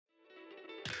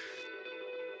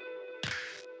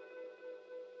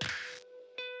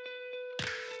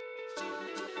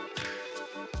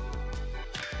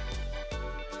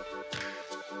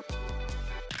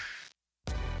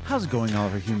How's it going, all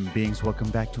of our human beings? Welcome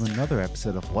back to another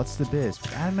episode of What's the Biz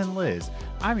with Adam and Liz.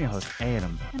 I'm your host,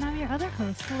 Adam. And I'm your other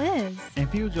host, Liz. And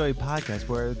if you enjoy a podcast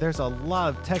where there's a lot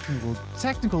of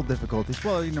technical difficulties,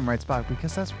 well, you're in the right spot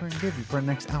because that's what we're going to give you for the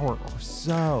next hour or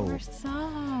so.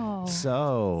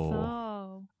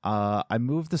 I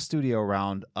moved the studio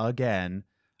around again,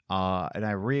 and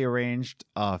I rearranged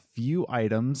a few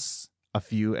items. A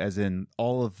few, as in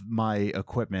all of my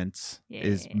equipment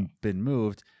is been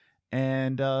moved.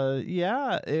 And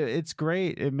it's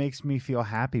great. It makes me feel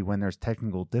happy when there's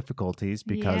technical difficulties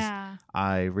because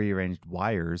I rearranged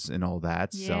wires and all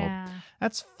that. So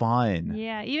that's fun.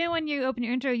 Yeah. Even when you open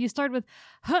your intro, you start with,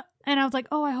 huh, and I was like,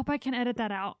 oh, I hope I can edit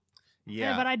that out.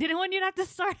 Yeah. But I didn't want you to have to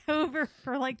start over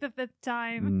for like the fifth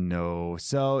time. No.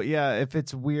 So, yeah, if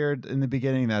it's weird in the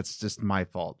beginning, that's just my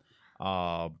fault.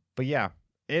 But yeah,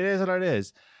 it is what it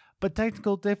is. But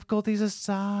technical difficulties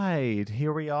aside,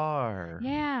 here we are.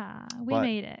 Yeah, we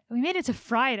made it. We made it to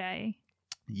Friday.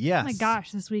 Yes. Oh my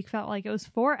gosh, this week felt like it was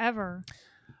forever.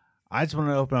 I just want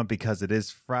to open up because it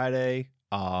is Friday,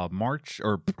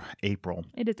 April.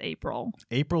 It is April.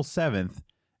 April 7th,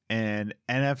 and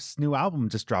NF's new album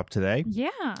just dropped today.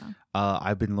 Yeah.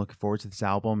 I've been looking forward to this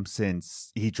album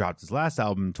since he dropped his last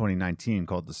album in 2019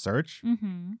 called The Search.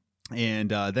 Mm-hmm. And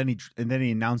then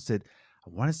he announced it. I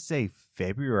want to say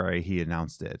February he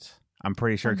announced it. I'm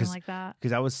pretty sure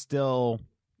because I was still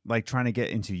like trying to get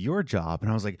into your job,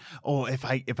 and I was like, oh, if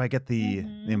I get the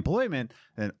employment,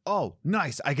 then oh,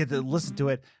 nice, I get to listen to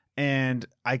it, and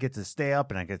I get to stay up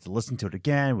and I get to listen to it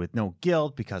again with no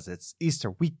guilt because it's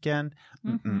Easter weekend.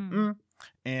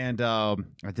 And I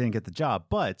didn't get the job,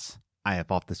 but I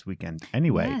have off this weekend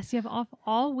anyway. Yes, you have off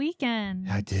all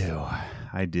weekend. I do.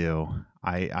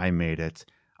 I made it.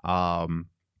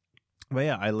 But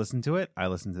yeah, I listened to it. I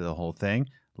listened to the whole thing.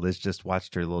 Liz just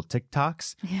watched her little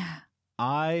TikToks. Yeah.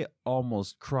 I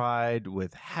almost cried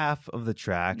with half of the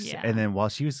tracks. Yeah. And then while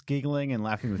she was giggling and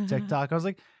laughing with TikTok, I was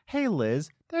like, hey, Liz,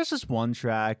 there's just one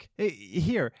track. Hey,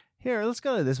 here, let's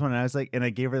go to this one. And I was like, and I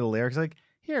gave her the lyrics, like,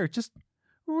 here, just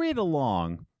read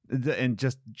along. And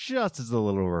just as a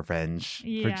little revenge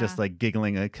for just like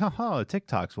giggling, like, oh,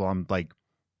 TikToks while I'm like,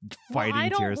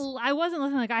 fighting tears. I wasn't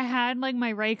listening. Like I had like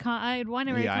my Raycon. I had one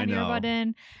Raycon earbud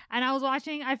in, and I was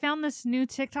watching. I found this new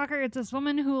TikToker. It's this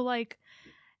woman who like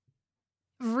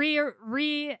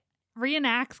reenacts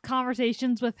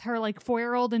conversations with her like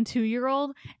 4-year-old and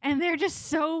 2-year-old, and they're just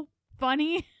so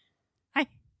funny. I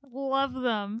love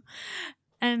them,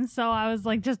 and so I was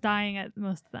like just dying at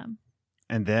most of them.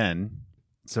 And then,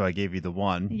 so I gave you the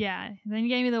one. Yeah. Then you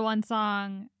gave me the one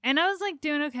song, and I was like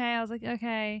doing okay. I was like,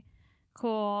 okay.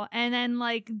 Cool. And then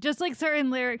like just like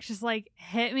certain lyrics just like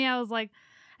hit me. I was like,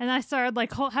 and I started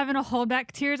like having to hold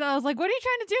back tears. I was like, what are you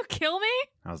trying to do, kill me?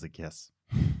 I was like, yes.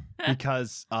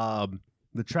 Because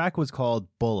the track was called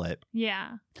Bullet.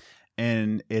 Yeah.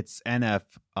 And it's NF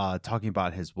talking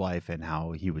about his wife and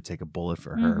how he would take a bullet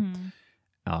for her.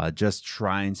 Just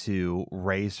trying to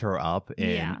raise her up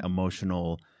in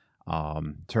emotional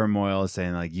turmoil,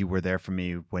 saying like, you were there for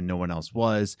me when no one else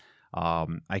was.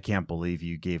 I can't believe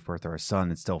you gave birth to our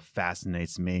son. It still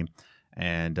fascinates me.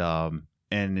 And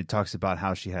it talks about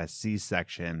how she had a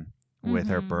C-section with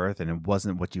her birth and it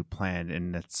wasn't what you planned.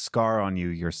 And that scar on you,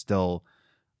 you're still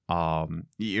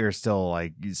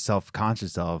like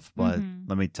self-conscious of, but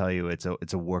let me tell you, it's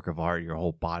a work of art. Your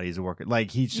whole body is a work.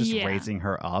 Like he's just raising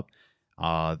her up.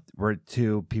 We're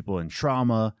two people in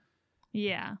trauma.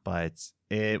 Yeah. But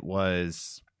it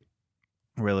was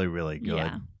really, really good.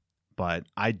 Yeah. But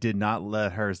I did not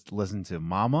let her listen to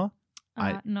Mama.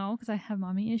 No, because I have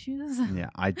mommy issues. Yeah,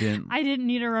 I didn't. I didn't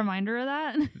need a reminder of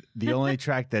that. The only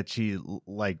track that she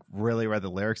like really read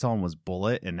the lyrics on was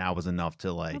Bullet, and that was enough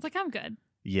to like. I was like, I'm good.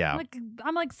 Yeah,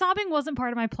 I'm like sobbing wasn't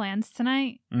part of my plans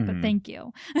tonight, but thank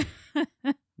you.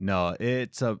 No,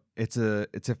 it's a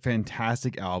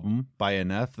fantastic album by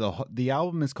NF. The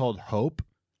album is called Hope,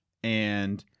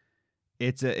 and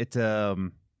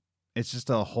it's just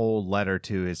a whole letter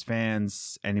to his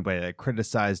fans, anybody that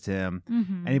criticized him,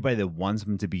 anybody that wants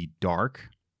him to be dark.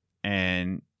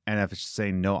 And NF is just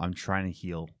saying, no, I'm trying to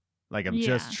heal. Like, I'm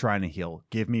just trying to heal.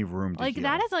 Give me room to heal.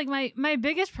 That is like my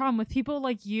biggest problem with people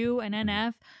like you and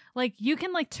NF. Like, you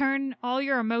can like turn all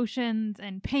your emotions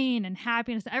and pain and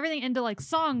happiness, everything into like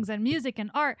songs and music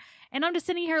and art. And I'm just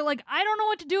sitting here like, I don't know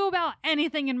what to do about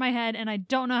anything in my head and I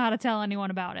don't know how to tell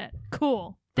anyone about it.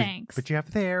 Cool. Thanks. But you have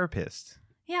a therapist.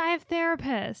 Yeah, I have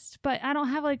therapists, but I don't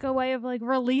have like a way of like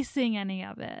releasing any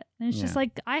of it. And it's just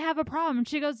like, I have a problem. And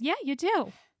she goes, yeah, you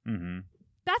do.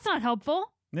 That's not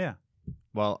helpful. Yeah.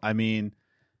 Well, I mean,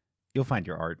 you'll find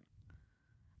your art.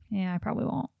 Yeah, I probably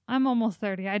won't. I'm almost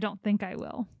 30. I don't think I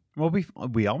will. Well,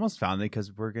 we almost found it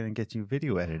because we're gonna get you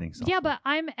video editing software. Yeah,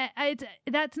 but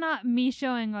that's not me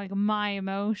showing like my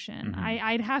emotion.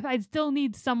 Mm-hmm. I'd still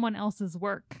need someone else's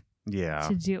work. Yeah.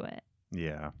 To do it.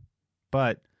 Yeah,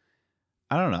 but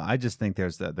I don't know. I just think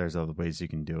there's other ways you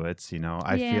can do it. You know,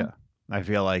 I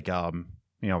feel like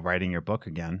writing your book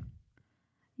again.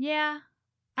 Yeah,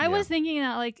 I was thinking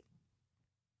that like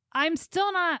I'm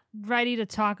still not ready to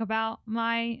talk about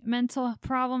my mental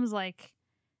problems like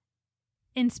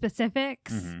in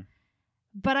specifics,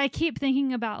 but I keep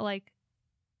thinking about like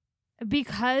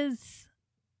because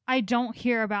I don't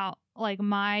hear about like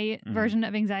my version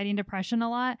of anxiety and depression a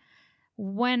lot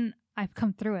when I've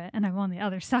come through it and I'm on the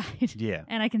other side. Yeah.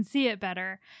 And I can see it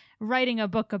better. Writing a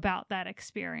book about that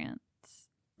experience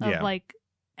of like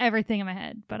everything in my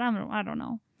head. But I don't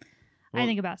know. Well, I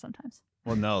think about it sometimes.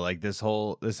 Well, no, like this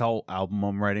whole album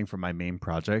I'm writing for my main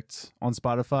project on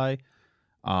Spotify,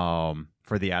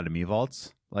 for the Adam E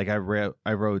Vaults. Like I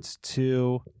wrote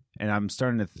 2 and I'm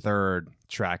starting a 3rd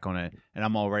track on it, and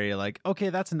I'm already like, okay,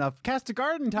 that's enough. Cast a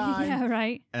Garden time. Yeah,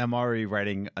 right. And I'm already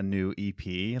writing a new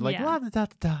EP. Like la da da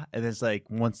da. And it's like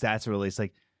once that's released,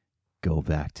 like go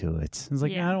back to it. It's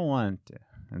like I don't want to.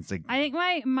 And it's like I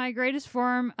think my greatest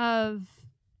form of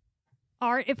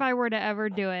art, if I were to ever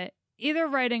do it, either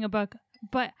writing a book,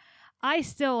 but I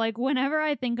still like whenever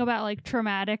I think about like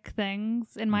traumatic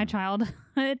things in my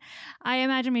childhood, I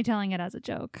imagine me telling it as a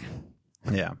joke.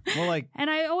 Yeah. Well, like, and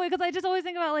I just always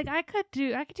think about like I could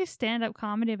do stand-up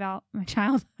comedy about my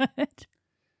childhood.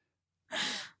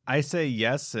 I say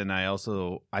yes, and I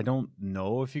don't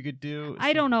know if you could do.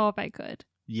 I don't know if I could.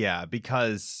 Yeah,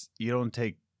 because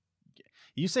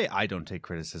you say I don't take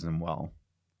criticism well.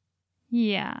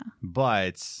 Yeah.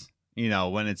 But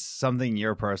when it's something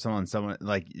you're personal and someone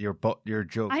like your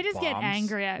joke, I just get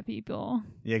angry at people.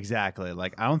 Yeah, exactly.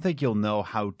 Like I don't think you'll know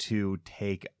how to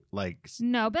take like.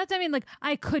 No, but that's, I mean, like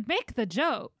I could make the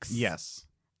jokes. Yes.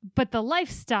 But the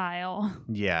lifestyle.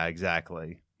 Yeah,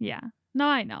 exactly. Yeah. No,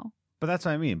 I know. But that's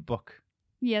what I mean. Book.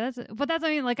 Yeah, that's what I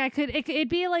mean. Like I could, it'd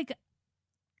be like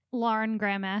Lauren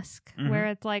Graham-esque, where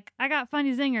it's like I got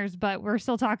funny zingers, but we're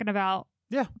still talking about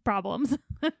problems.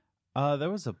 There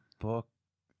was a book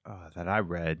that I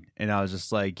read, and I was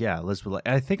just like, yeah, Elizabeth.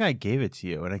 I think I gave it to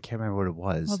you, and I can't remember what it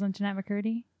was. Wasn't Jeanette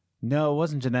McCurdy? No, it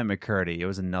wasn't Jeanette McCurdy. It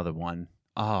was another one.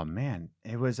 Oh man,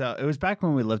 it was back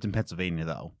when we lived in Pennsylvania,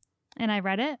 though. And I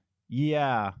read it.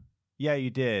 Yeah, you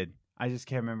did. I just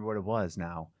can't remember what it was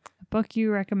now. A book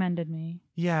you recommended me.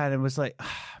 Yeah, and it was like,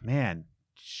 man,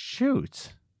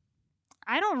 shoot.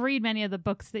 I don't read many of the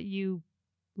books that you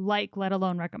like, let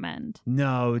alone recommend.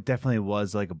 No, it definitely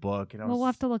was like a book. And we'll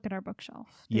have to look at our bookshelf.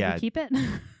 Did we keep it?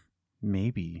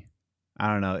 Maybe. I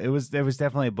don't know. There was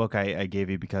definitely a book I gave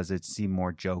you because it seemed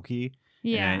more jokey.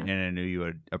 Yeah. And I knew you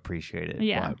would appreciate it.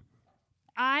 Yeah. But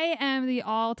I am the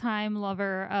all-time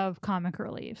lover of comic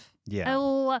relief.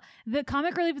 Yeah. The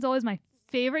comic relief is always my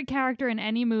favorite character in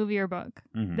any movie or book.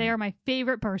 Mm-hmm. They are my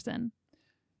favorite person.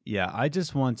 Yeah, I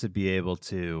just want to be able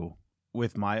to,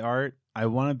 with my art, I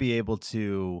want to be able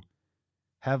to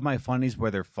have my funnies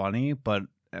where they're funny, but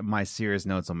my serious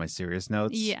notes on my serious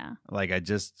notes. Yeah. Like, I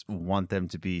just want them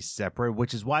to be separate,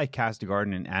 which is why Cast a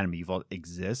Garden and Adam E Vault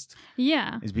exist.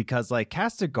 Yeah. Is because, like,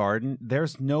 Cast a Garden,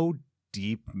 there's no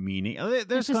deep meaning.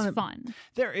 It's just fun.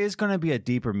 There is going to be a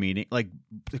deeper meaning, like,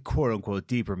 the quote-unquote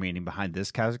deeper meaning behind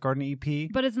this Cast a Garden EP.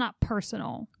 But it's not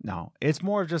personal. No. It's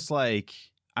more just, like,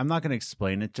 I'm not going to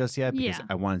explain it just yet because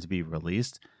I want it to be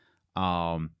released.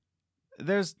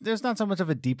 There's not so much of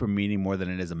a deeper meaning more than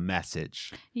it is a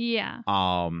message. Yeah.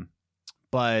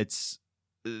 But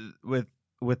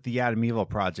with the Adam E Vault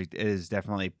project, it is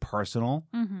definitely personal.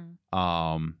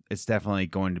 Mm-hmm. It's definitely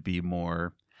going to be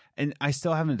more, and I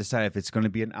still haven't decided if it's going to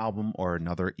be an album or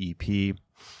another EP.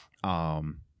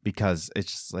 Because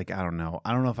it's just like I don't know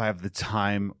if I have the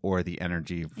time or the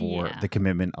energy for the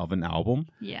commitment of an album.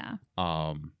 Yeah.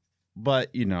 But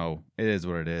it is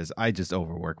what it is. I just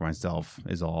overwork myself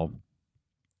is all.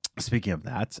 Speaking of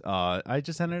that, I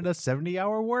just entered a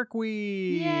 70-hour work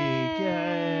week.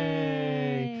 Yay!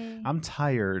 I'm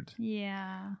tired.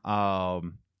 Yeah.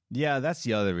 Yeah, that's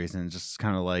the other reason. Just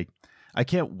kind of like I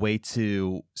can't wait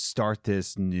to start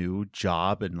this new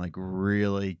job and like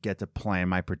really get to plan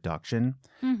my production.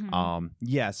 Mm-hmm.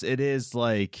 Yes, it is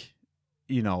like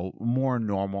more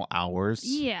normal hours.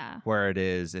 Yeah. Where it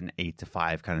is an 8 to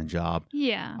 5 kind of job.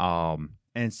 Yeah.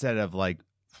 Instead of like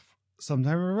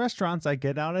sometimes in restaurants I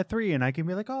get out at 3 and I can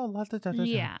be like, oh, la, da, da, da, da.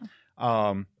 Yeah.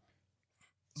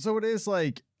 So it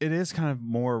is kind of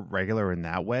more regular in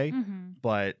that way. Mm-hmm.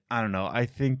 But I don't know. I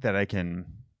think that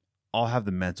I'll have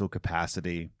the mental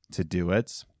capacity to do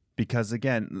it because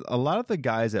again, a lot of the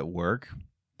guys at work,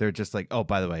 They're just like, oh,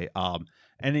 by the way,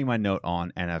 ending my note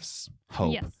on NF's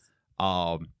Hope. Yes.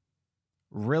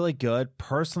 Really good.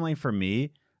 Personally, for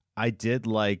me, I did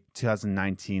like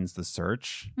 2019's The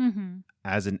Search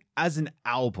as an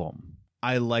album.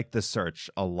 I like The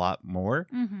Search a lot more,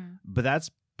 but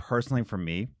that's personally for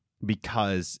me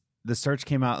because The Search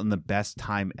came out in the best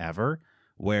time ever,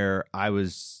 where I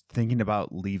was thinking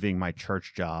about leaving my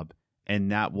church job,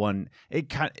 and that one,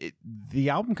 the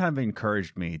album kind of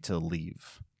encouraged me to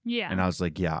leave. Yeah. And I was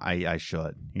like, yeah, I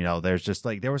should. You know, there's just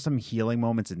like, there were some healing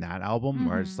moments in that album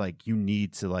where it's like, you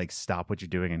need to like stop what you're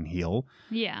doing and heal.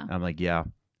 Yeah. And I'm like, yeah.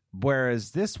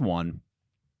 Whereas this one,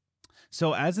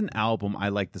 so as an album, I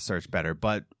like The Search better,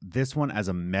 but this one as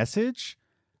a message,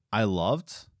 I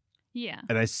loved. Yeah.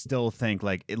 And I still think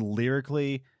like it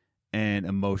lyrically and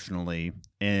emotionally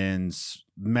and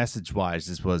message wise,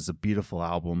 this was a beautiful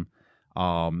album.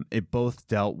 It both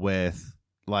dealt with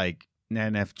like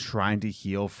NF trying to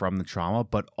heal from the trauma,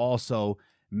 but also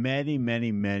many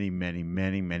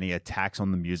attacks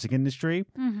on the music industry.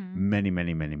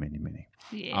 Many.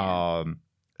 Yeah.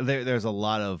 There's a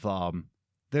lot of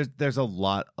there's a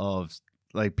lot of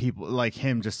like people like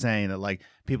him just saying that like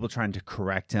people trying to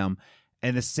correct him,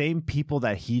 and the same people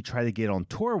that he tried to get on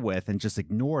tour with and just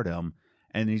ignored him.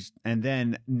 And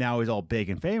then now he's all big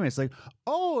and famous. Like,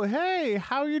 oh, hey,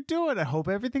 how you doing? I hope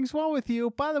everything's well with you.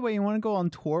 By the way, you want to go on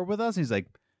tour with us? And he's like,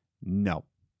 no.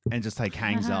 And just like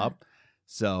hangs up.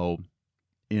 So,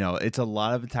 you know, it's a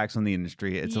lot of attacks on the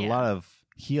industry. It's a lot of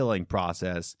healing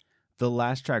process. The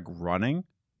last track, Running,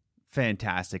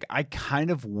 fantastic. I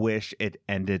kind of wish it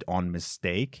ended on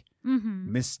Mistake.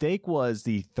 Mistake was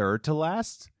the third to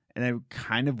last. And I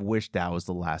kind of wish that was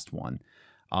the last one.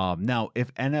 Now,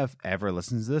 if NF ever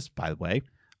listens to this, by the way,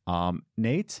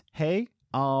 Nate, hey,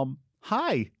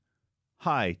 hi,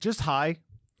 just hi.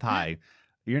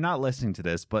 You're not listening to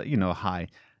this, but you know, hi.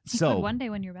 So one day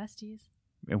when you're besties,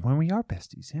 when we are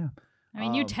besties, yeah. I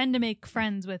mean, you tend to make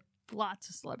friends with lots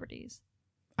of celebrities.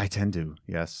 I tend to,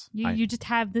 yes. You just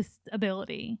have this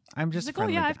ability. I'm just like, oh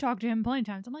yeah, I've talked to him plenty of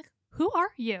times. I'm like, who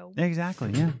are you?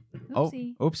 Exactly, yeah.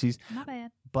 Oopsie. Oh, oopsies. Not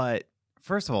bad. But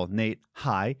first of all, Nate,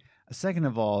 hi. Second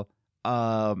of all,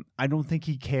 I don't think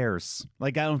he cares.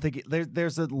 Like, I don't think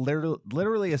there's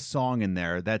literally a song in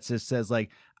there that just says like,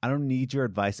 I don't need your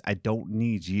advice. I don't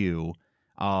need you.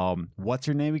 What's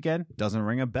your name again? Doesn't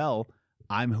ring a bell.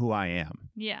 I'm who I am.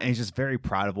 Yeah. And he's just very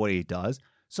proud of what he does.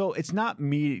 So it's not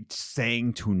me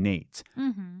saying to Nate.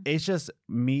 It's just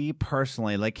me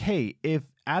personally like, hey,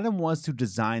 if Adam was to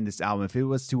design this album, if it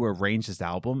was to arrange this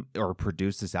album or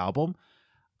produce this album,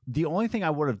 the only thing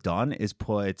I would have done is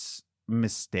put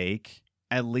Mistake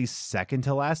at least second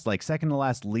to last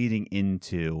leading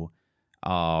into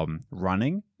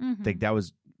Running. I think that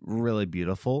was really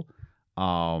beautiful.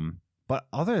 But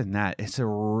other than that, it's a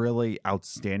really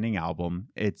outstanding album.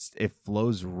 It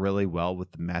flows really well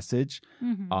with the message.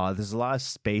 There's a lot of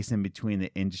space in between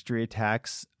the industry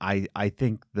attacks. I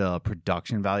think the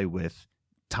production value with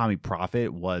Tommy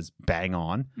Prophet was bang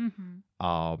on.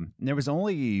 There was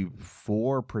only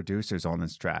 4 producers on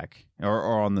this track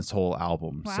or on this whole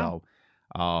album. Wow.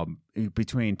 So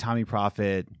between Tommy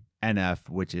Prophet, NF,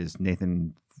 which is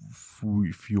Nathan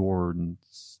Fjornstein.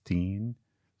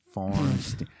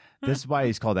 This is why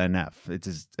he's called NF. It's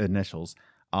his initials.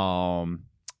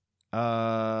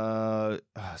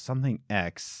 Something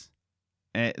X.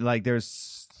 And like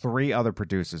there's 3 other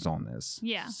producers on this.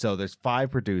 Yeah. So there's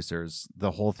 5 producers,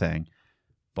 the whole thing.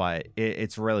 But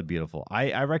it's really beautiful.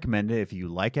 I recommend it if you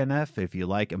like NF, if you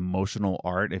like emotional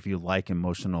art, if you like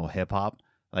emotional hip hop.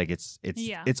 Like it's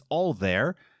all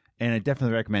there. And I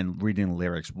definitely recommend reading the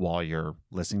lyrics while you're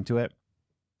listening to it.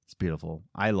 It's beautiful.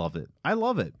 I love it. I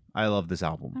love this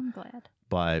album. I'm glad.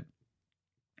 But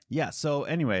yeah, so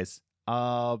anyways,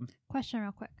 question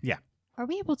real quick. Yeah. Are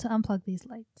we able to unplug these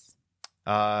lights?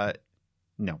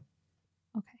 No.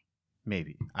 Okay.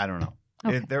 Maybe. I don't know.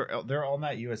 Okay. They're on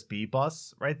that USB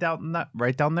bus right down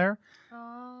there.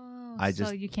 Oh,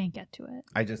 so you can't get to it.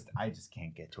 I just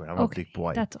can't get to it. I'm a big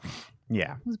boy. That's okay.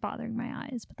 Yeah. It was bothering my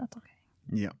eyes, but that's okay.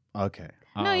 Yeah. Okay.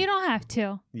 No, you don't have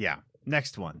to. Yeah.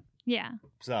 Next one. Yeah.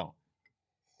 So.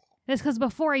 It's because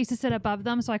before I used to sit above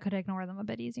them, so I could ignore them a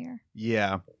bit easier.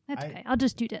 Yeah. That's okay. I'll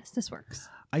just do this. This works.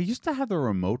 I used to have the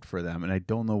remote for them, and I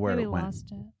don't know where it went.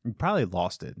 Lost it. You probably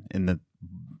lost it in the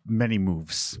many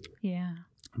moves. Yeah.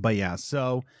 But yeah,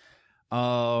 so,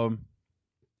 so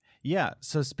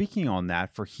speaking on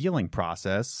that for healing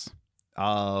process,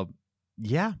 a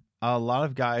lot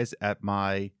of guys at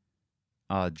my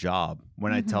job,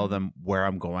 when I tell them where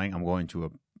I'm going to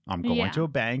a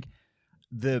bank.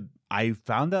 I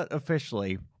found out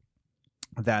officially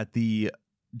that the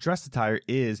dress attire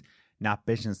is not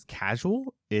business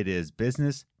casual. It is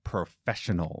business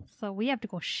professional. So we have to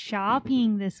go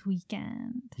shopping this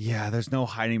weekend. Yeah, there's no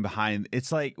hiding behind.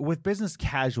 It's like with business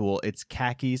casual, it's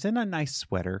khakis and a nice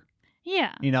sweater.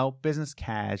 Yeah. You know, business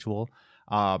casual.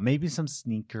 Maybe some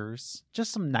sneakers,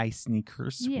 just some nice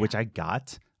sneakers, which I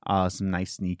got. Some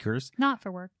nice sneakers. Not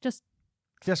for work, just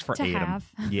for to Adam.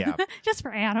 have. Yeah. Just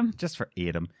for Adam. Just for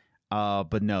Adam.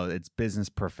 But no, it's business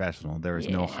professional. There is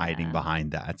no hiding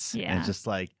behind that. Yeah. And it's just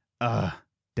like,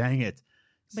 dang it.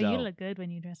 But you look good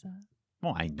when you dress up.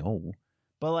 Well, I know.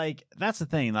 But like, that's the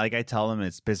thing. Like, I tell them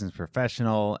it's business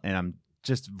professional and I'm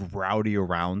just rowdy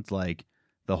around like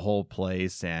the whole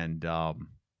place. And,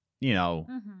 you know,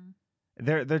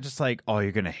 they're just like, oh,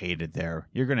 you're going to hate it there.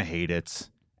 You're going to hate it.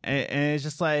 And it's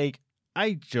just like,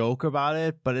 I joke about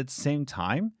it, but at the same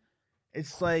time,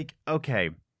 it's like,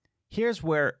 okay, here's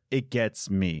where it gets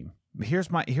me.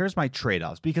 Here's my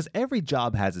trade-offs, because every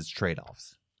job has its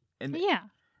trade-offs. And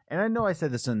I know I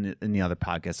said this in the other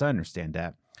podcast. I understand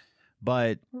that.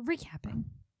 But we're recapping.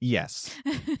 Yes.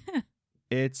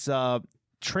 It's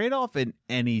trade-off in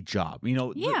any job. You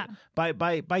know,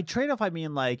 by trade-off I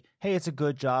mean like, hey, it's a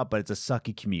good job, but it's a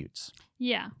sucky commute.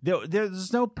 Yeah.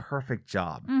 There's no perfect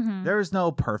job. Mm-hmm. There is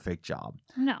no perfect job.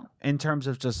 No. In terms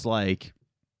of just like,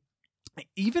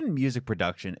 even music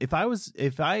production. If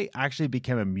I actually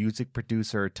became a music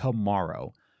producer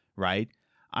tomorrow, right?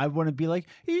 I wouldn't be like,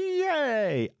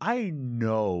 yay! I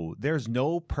know there's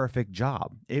no perfect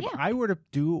job. If I were to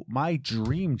do my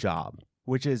dream job,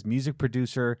 which is music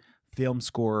producer, film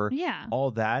scorer, all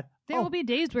that, there will be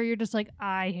days where you're just like,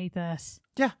 I hate this.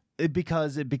 Yeah.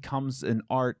 Because it becomes an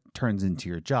art, turns into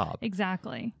your job.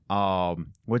 Exactly.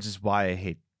 Which is why I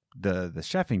hate the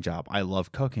chefing job. I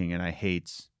love cooking, and I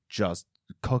hate just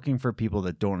cooking for people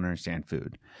that don't understand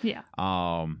food. Yeah.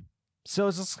 So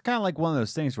it's just kind of like one of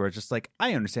those things where it's just like,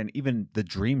 I understand even the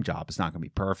dream job is not going to be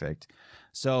perfect.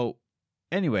 So,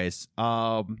 anyways,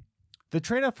 the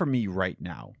trade-off for me right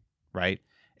now, right,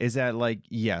 is that like,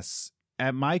 yes,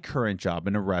 at my current job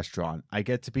in a restaurant, I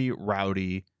get to be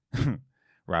rowdy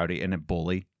and a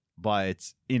bully,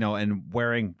 but, you know, and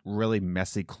wearing really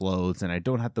messy clothes, and I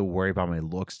don't have to worry about my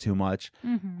looks too much,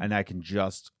 and I can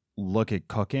just look at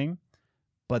cooking.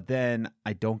 But then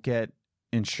I don't get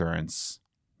insurance,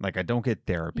 like I don't get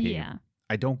therapy,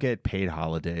 I don't get paid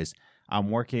holidays. I'm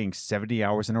working 70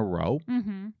 hours in a row.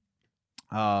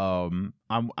 I'm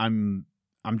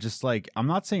just like, I'm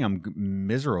not saying I'm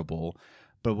miserable,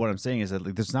 but what I'm saying is that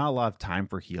like, there's not a lot of time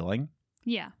for healing.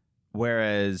 Yeah.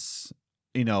 Whereas,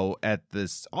 you know, at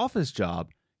this office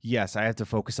job, yes, I have to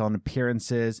focus on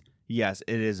appearances. Yes,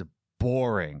 it is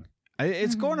boring.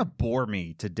 It's going to bore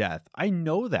me to death. I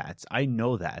know that.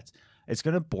 It's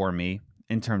going to bore me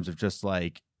in terms of just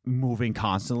like moving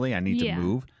constantly. I need to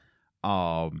move.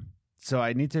 So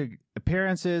I need to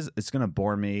appearances. It's going to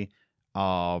bore me.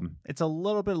 It's a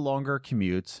little bit longer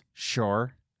commute.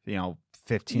 Sure. You know,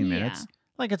 15 minutes.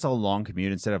 Like it's a long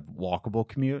commute instead of walkable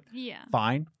commute. Yeah.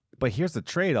 Fine. But here's the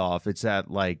trade-off. It's that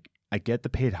like I get the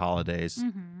paid holidays.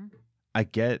 I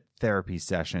get therapy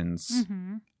sessions.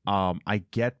 I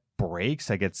get breaks.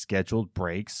 I get scheduled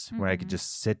breaks where I could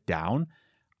just sit down.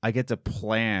 I get to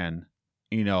plan,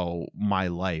 you know, my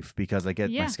life because I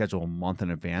get my schedule a month in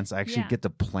advance. I actually get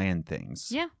to plan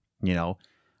things. Yeah. You know,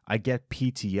 I get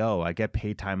PTO. I get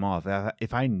paid time off.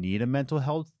 If I need a mental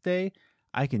health day,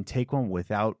 I can take one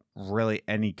without really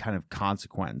any kind of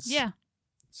consequence. Yeah.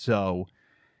 So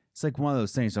it's like one of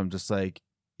those things. I'm just like,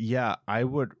 yeah, I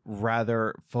would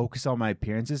rather focus on my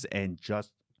appearances and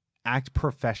just act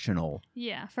professional.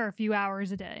 Yeah, for a few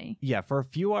hours a day. Yeah, for a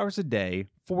few hours a day,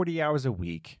 40 hours a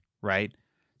week, right?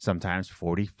 Sometimes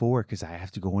 44 because I have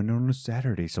to go in on a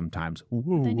Saturday sometimes. Ooh.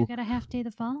 But then you got a half day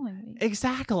the following week.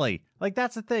 Exactly. Like,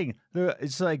 that's the thing.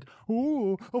 It's like,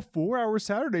 ooh, a 4-hour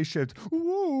Saturday shift.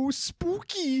 Ooh,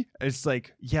 spooky. It's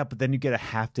like, yeah, but then you get a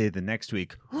half day the next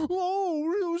week.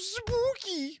 Oh,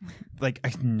 spooky. Like,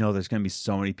 I know there's going to be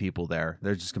so many people there.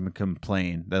 They're just going to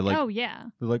complain. They're like, oh, yeah.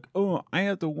 They're like, oh, I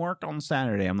have to work on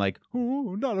Saturday. I'm like,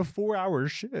 ooh, not a 4-hour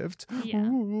shift. Yeah.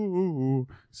 Ooh,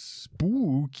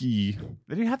 spooky.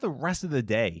 Then you have the rest of the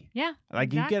day. Yeah.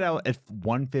 Like, you get out at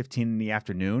 1:15 in the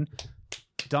afternoon.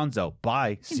 Dunzo.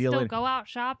 Bye. See you later. Go out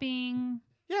shopping.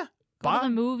 Yeah. Go to the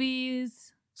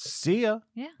movies. See ya.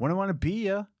 Yeah. When I want to be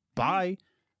ya. Bye.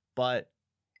 But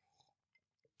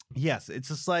yes, it's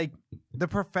just like the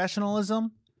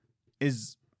professionalism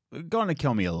is going to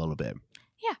kill me a little bit.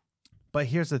 Yeah. But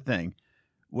here's the thing.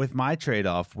 With my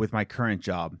trade-off, with my current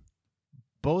job,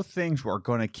 both things are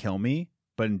going to kill me,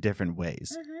 but in different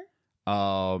ways.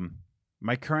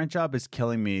 My current job is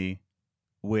killing me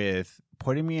with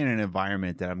putting me in an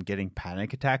environment that I'm getting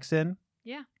panic attacks in.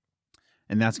 Yeah.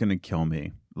 And that's going to kill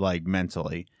me, like,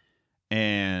 mentally.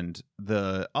 And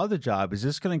the other job is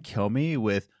just going to kill me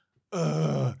with,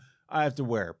 I have to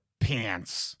wear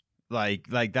pants. Like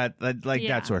that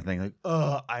sort of thing. Like,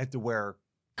 I have to wear a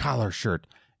collar shirt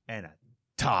and a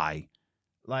tie.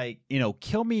 Like,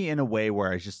 kill me in a way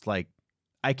where I just, like,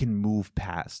 I can move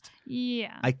past.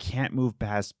 Yeah. I can't move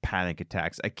past panic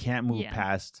attacks. I can't move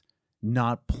past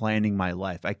not planning my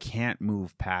life. I can't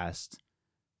move past,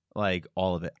 like,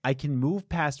 all of it. I can move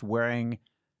past wearing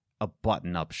a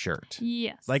button-up shirt.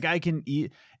 Yes. Like, I can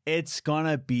eat. It's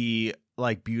gonna be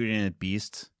like Beauty and the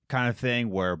Beast kind of thing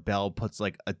where Belle puts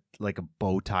like a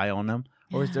bow tie on him,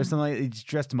 or is there something like he's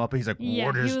dressed him up and he's like,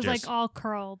 what is he was this? like all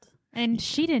curled, and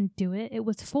she didn't do it. It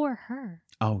was for her.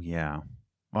 Oh yeah,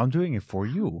 well, I'm doing it for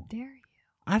you. How dare you?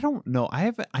 I don't know.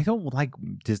 I don't like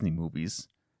Disney movies.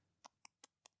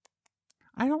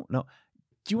 I don't know.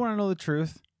 Do you want to know the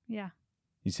truth? Yeah.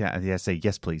 You say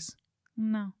yes, please.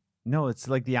 No. No, it's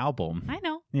like the album. I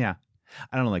know. Yeah,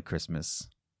 I don't like Christmas.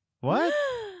 What?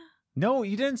 No,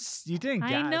 you didn't. You didn't.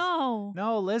 Guess. I know.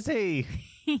 No, Lizzie.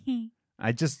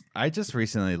 I just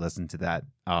recently listened to that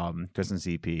Christmas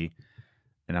EP,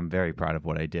 and I'm very proud of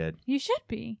what I did. You should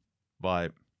be.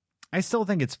 But I still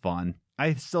think it's fun.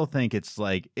 I still think it's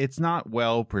like it's not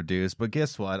well produced. But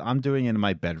guess what? I'm doing it in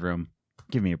my bedroom.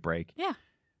 Give me a break. Yeah.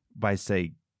 By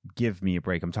say, give me a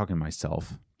break, I'm talking to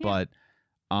myself. Yeah. But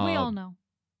we all know.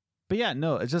 But yeah,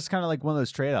 no, it's just kind of like one of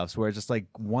those trade-offs where it's just like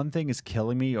one thing is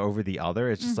killing me over the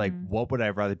other. It's just like, what would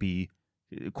I rather be,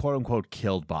 quote unquote,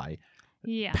 killed by?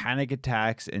 Yeah. Panic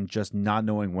attacks and just not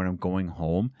knowing when I'm going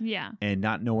home. Yeah. And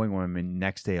not knowing when my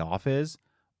next day off is.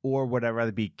 Or would I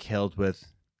rather be killed with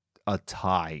a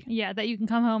tie? Yeah, that you can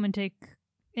come home and take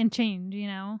and change,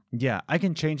 Yeah, I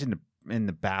can change in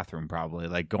the bathroom probably,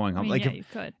 like going home. Like you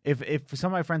could. If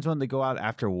some of my friends wanted to go out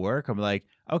after work, I'm like,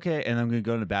 okay, and I'm gonna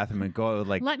go in the bathroom and go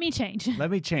like, let me change, and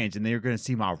then you're gonna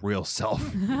see my real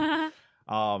self.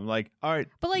 Like, all right,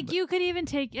 but like you could even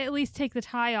at least take the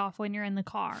tie off when you're in the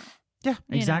car. Yeah,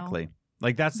 exactly.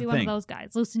 Like that's Be the one thing. of those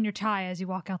guys. Loosen your tie as you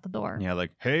walk out the door. Yeah,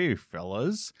 like, hey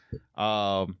fellas.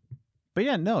 But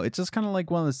yeah, no, it's just kind of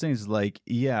like one of those things. Like,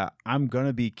 yeah, I'm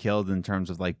gonna be killed in terms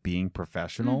of like being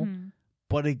professional. Mm-hmm.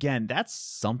 But again, that's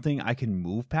something I can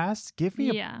move past. Give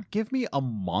me a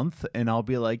month and I'll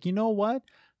be like, you know what?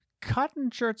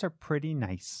 Cotton shirts are pretty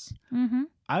nice. Mm-hmm.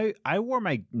 I wore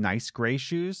my nice gray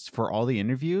shoes for all the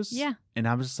interviews. Yeah. And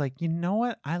I was just like, you know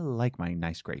what? I like my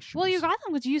nice gray shoes. Well, you got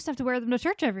them because you used to have to wear them to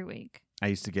church every week. I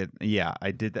used to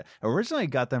I did that. Originally, I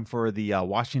got them for the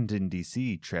Washington,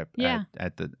 D.C. trip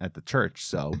at the church.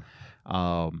 So,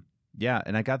 yeah.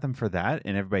 And I got them for that.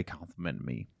 And everybody complimented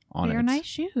me. They're nice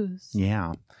shoes.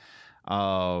 Yeah.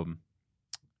 But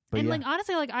like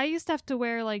honestly, like I used to have to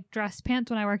wear like dress pants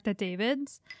when I worked at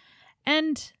David's,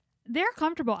 and they're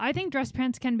comfortable. I think dress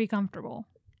pants can be comfortable.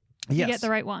 Yes. You get the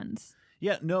right ones.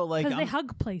 Yeah, no, like because they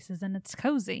hug places and it's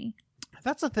cozy.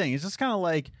 That's the thing. It's just kind of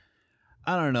like,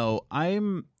 I don't know.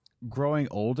 I'm growing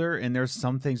older, and there's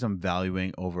some things I'm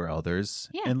valuing over others.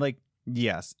 Yeah. And like,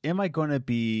 yes, am I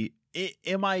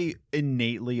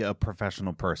innately a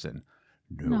professional person?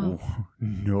 No,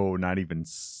 not even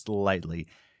slightly.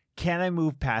 Can I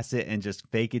move past it and just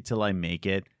fake it till I make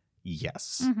it?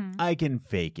 Yes, I can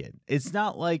fake it. It's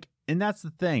not like, and that's the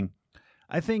thing.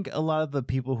 I think a lot of the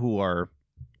people who are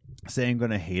saying I'm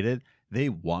going to hate it, they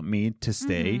want me to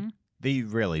stay. They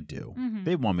really do.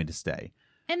 They want me to stay.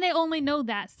 And they only know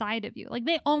that side of you. Like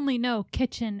they only know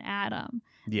kitchen Adam.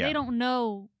 Yeah. They don't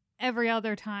know every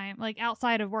other time, like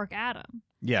outside of work Adam.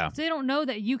 Yeah. So they don't know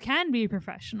that you can be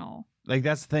professional. Like,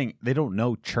 that's the thing. They don't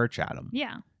know Church Adam.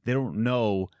 Yeah. They don't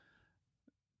know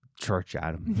Church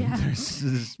Adam. Yeah.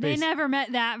 They never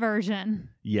met that version.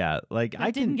 Yeah. Like, I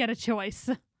didn't get a choice.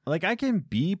 Like, I can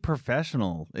be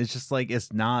professional. It's just like,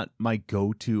 it's not my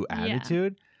go-to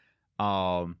attitude.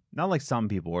 Not like some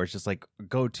people where it's just like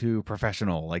go-to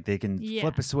professional. Like, they can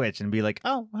flip a switch and be like,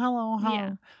 oh, hello.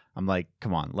 Yeah. I'm like,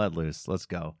 come on, let loose. Let's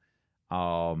go.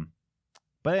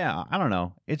 But yeah, I don't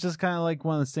know. It's just kind of like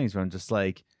one of those things where I'm just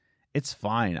like, it's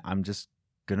fine. I'm just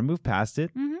going to move past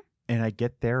it. And I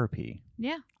get therapy.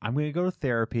 Yeah. I'm going to go to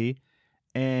therapy.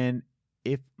 And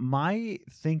if my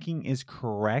thinking is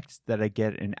correct that I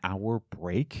get an hour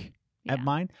break at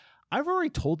mine, I've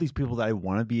already told these people that I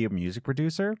want to be a music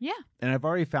producer. Yeah. And I've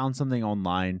already found something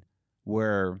online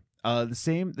where the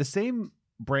same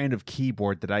brand of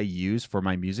keyboard that I use for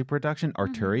my music production,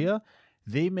 Arturia,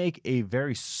 they make a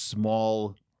very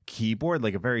small keyboard,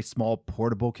 like a very small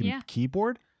portable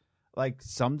keyboard. Like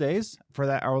some days for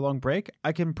that hour-long break,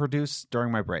 I can produce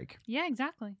during my break. Yeah,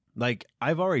 exactly. Like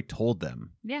I've already told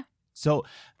them. Yeah. So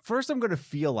first I'm going to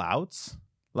feel out.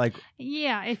 Like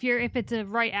yeah, if it's a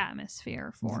right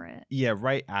atmosphere for it. Yeah,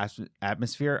 right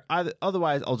atmosphere.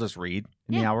 Otherwise, I'll just read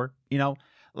in the hour. You know,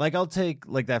 like I'll take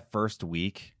like that first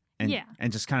week and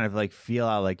just kind of like feel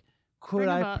out. Like, could bring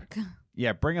a book.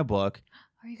 Yeah, bring a book.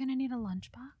 Are you gonna need a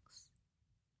lunchbox?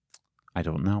 I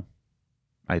don't know.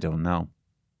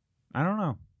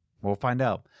 We'll find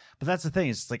out. But that's the thing.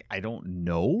 It's just like I don't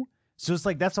know. So it's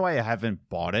like that's why I haven't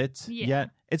bought it yet.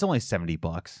 It's only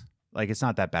 $70. Like it's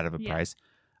not that bad of a price.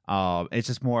 It's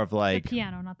just more of like the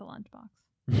piano, not the lunchbox.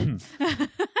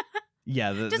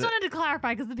 Yeah. Just wanted to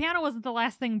clarify because the piano wasn't the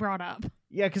last thing brought up.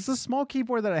 Yeah, because the small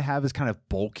keyboard that I have is kind of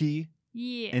bulky.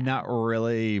 Yeah. And not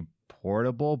really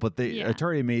portable, but the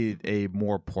attorney made a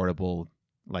more portable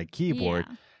like keyboard.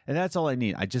 Yeah. And that's all I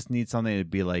need. I just need something to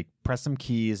be like press some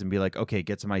keys and be like, okay,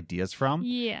 get some ideas from.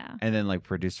 Yeah. And then like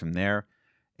produce from there.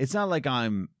 It's not like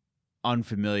I'm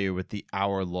unfamiliar with the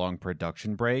hour-long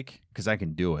production break because I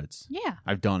can do it. Yeah.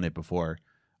 I've done it before.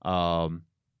 But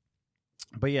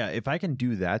yeah, if I can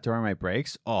do that during my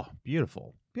breaks, oh,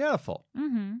 beautiful. Beautiful.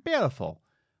 Mm-hmm. Beautiful.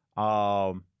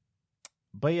 But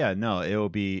yeah, no, it'll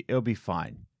be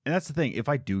fine. And that's the thing. If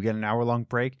I do get an hour-long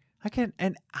break, I get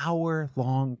an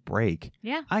hour-long break.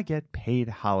 Yeah. I get paid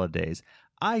holidays.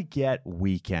 I get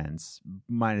weekends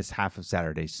minus half of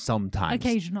Saturdays sometimes.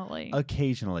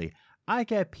 Occasionally. I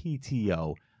get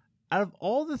PTO. Out of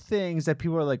all the things that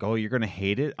people are like, oh, you're going to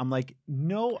hate it. I'm like,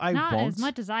 no, I won't. Not as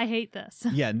much as I hate this.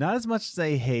 Yeah, not as much as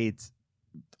I hate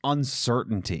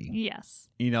uncertainty. Yes.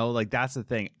 You know, like that's the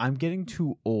thing. I'm getting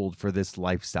too old for this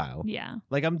lifestyle. Yeah.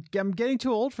 Like I'm getting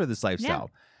too old for this lifestyle.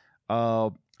 Yeah.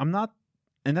 I'm not.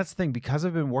 And that's the thing. Because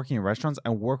I've been working in restaurants, I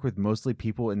work with mostly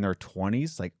people in their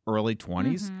 20s, like early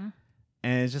 20s. Mm-hmm.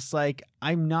 And it's just like,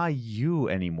 I'm not you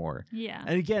anymore. Yeah.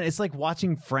 And again, it's like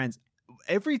watching Friends.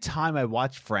 Every time I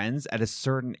watch Friends at a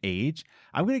certain age,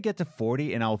 I'm going to get to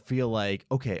 40 and I'll feel like,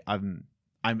 okay,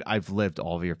 I've lived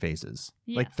all of your phases.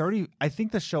 Yes. Like 30, I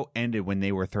think the show ended when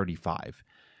they were 35.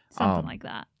 Something like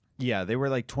that. Yeah, they were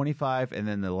like 25 and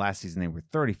then the last season they were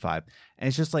 35. And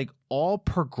it's just like all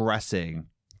progressing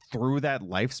through that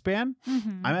lifespan.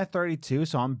 Mm-hmm. I'm at 32,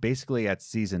 so I'm basically at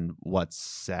season,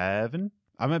 7?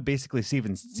 I'm at basically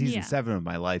season 7 of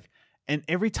my life. And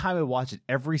every time I watch it,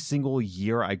 every single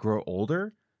year I grow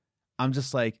older, I'm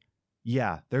just like,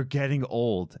 yeah, they're getting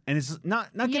old. And it's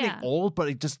not getting old,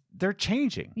 but they're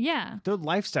changing. Yeah. Their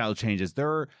lifestyle changes.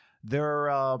 Their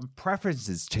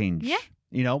preferences change. Yeah.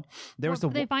 You know?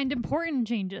 They find important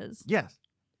changes. Yes.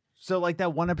 So like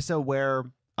that one episode where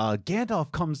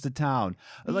Gandalf comes to town,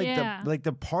 like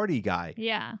the party guy.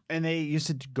 Yeah. And they used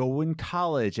to go in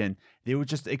college and they would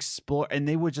just explore and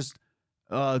they would just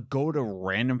go to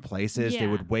random places. They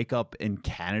would wake up in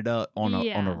Canada on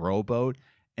a rowboat,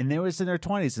 and they was in their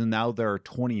 20s, and now they're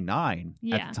 29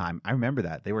 at the time. I remember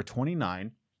that they were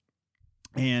 29,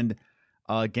 and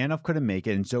Gandalf couldn't make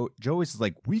it, and Joey is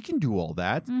like, "We can do all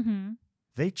that." Mm-hmm.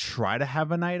 They try to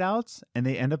have a night out, and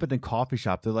they end up in a coffee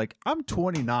shop. They're like, "I'm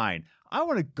 29. I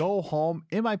want to go home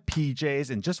in my PJs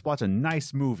and just watch a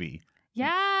nice movie."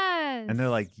 Yes. And they're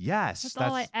like, yes. That's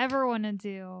all I ever want to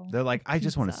do. They're like, I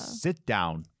just want to sit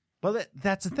down. But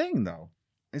that's the thing, though.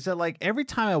 Is that like every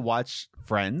time I watch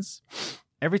Friends,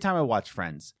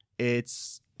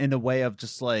 it's in the way of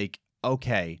just like,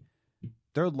 okay,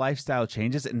 their lifestyle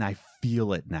changes and I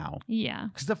feel it now. Yeah.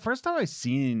 Because the first time I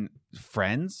seen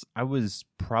Friends, I was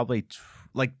probably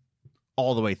like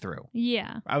all the way through.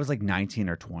 Yeah. I was like 19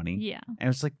 or 20. Yeah. And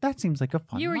it's like, that seems like a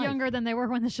fun You were life. younger than they were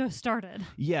when the show started.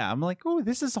 Yeah. I'm like, oh,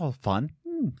 this is all fun.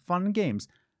 Fun games.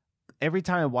 Every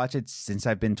time I watch it since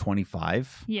I've been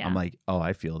 25, I'm like, oh,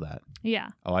 I feel that. Yeah.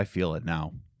 Oh, I feel it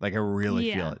now. Like I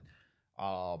really feel it.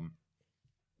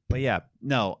 But yeah,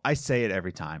 no, I say it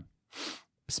every time.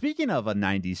 Speaking of a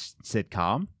 90s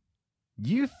sitcom,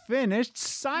 you finished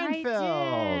Seinfeld.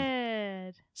 I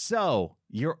did. So,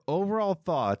 your overall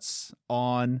thoughts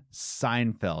on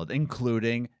Seinfeld,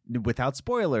 including, without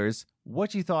spoilers,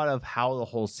 what you thought of how the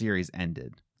whole series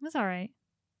ended. That's all right.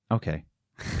 Okay.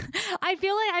 I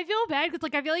feel bad because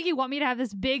I feel like you want me to have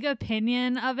this big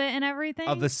opinion of it and everything.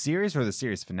 Of the series or the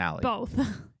series finale? Both.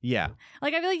 Yeah.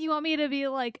 I feel like you want me to be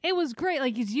like, it was great.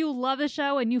 Like, you love the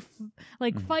show and you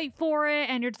fight for it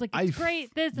and you're just like, it's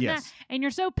great, this and that. And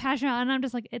you're so passionate. And I'm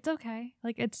just like, it's okay.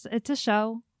 Like, it's a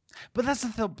show. But that's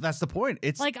the point.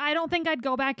 It's like, I don't think I'd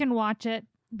go back and watch it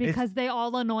because they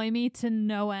all annoy me to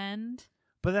no end.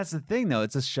 But that's the thing, though.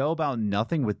 It's a show about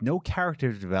nothing with no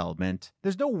character development.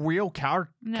 There's no real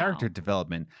character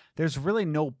development. There's really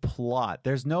no plot.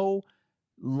 There's no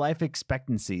life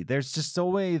expectancy. There's just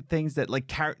so many things that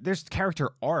like there's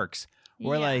character arcs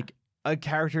where like a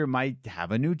character might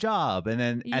have a new job, and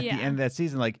then at the end of that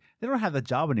season, like they don't have the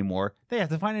job anymore. They have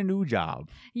to find a new job.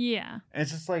 Yeah. And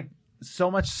it's just like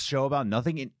so much show about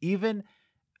nothing. And even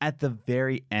at the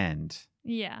very end,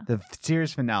 the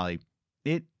series finale,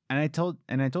 and I told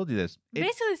you this.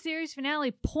 Basically, the series finale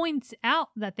points out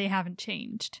that they haven't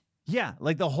changed. Yeah,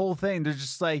 like the whole thing. They're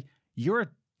just like, you're a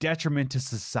detriment to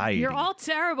society. You're all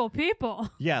terrible people.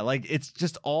 Yeah, like it's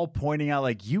just all pointing out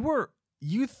like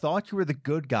you thought you were the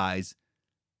good guys.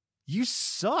 You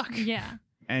suck. Yeah.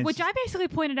 Which I basically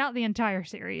pointed out the entire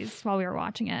series while we were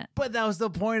watching it. But that was the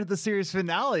point of the series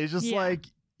finale. It's just like,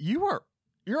 you're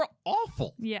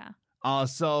awful. Yeah.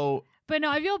 So. But no,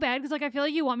 I feel bad because like I feel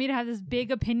like you want me to have this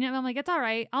big opinion. I'm like, it's all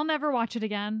right. I'll never watch it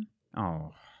again.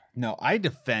 Oh. No, I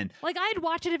defend. Like, I'd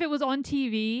watch it if it was on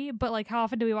TV, but like, how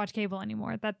often do we watch cable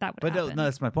anymore? That would happen. But no,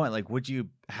 that's my point. Like, would you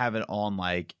have it on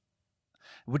like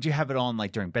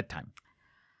during bedtime?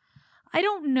 I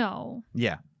don't know.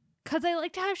 Yeah. Because I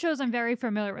like to have shows I'm very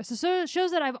familiar with. So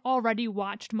shows that I've already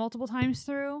watched multiple times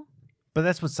through. But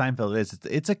that's what Seinfeld is.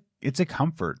 It's a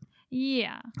comfort.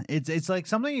 Yeah. It's like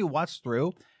something you watch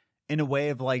through in a way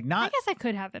of like not. I guess I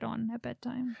could have it on at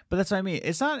bedtime. But that's what I mean.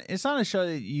 It's not a show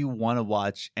that you want to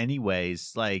watch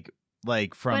anyways. Like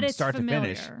from start to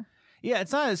finish. Yeah,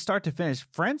 it's not a start to finish.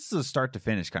 Friends is a start to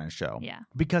finish kind of show. Yeah.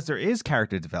 Because there is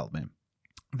character development.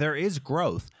 There is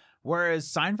growth. Whereas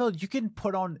Seinfeld, you can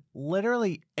put on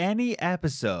literally any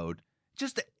episode.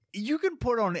 You can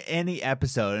put on any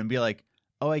episode and be like,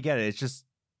 oh, I get it. It's just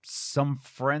some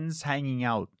friends hanging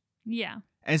out. Yeah.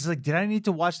 And it's like, did I need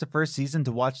to watch the first season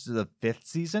to watch the 5th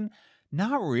season?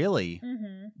 Not really.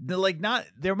 Mm-hmm.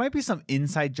 There might be some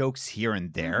inside jokes here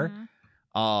and there.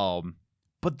 Mm-hmm.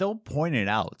 But they'll point it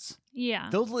out. Yeah.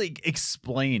 They'll like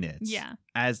explain it. Yeah.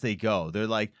 As they go. They're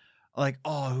like,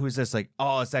 oh, who's this? Like,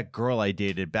 oh, it's that girl I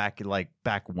dated back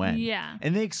when. Yeah.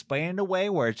 And they explain in a way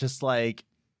where it's just like,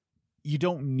 you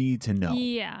don't need to know.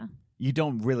 Yeah. You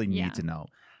don't really need to know.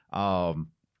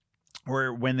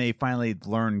 Or when they finally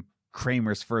learn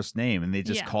Kramer's first name and they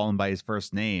just call him by his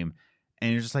first name,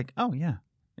 and you're just like, oh yeah,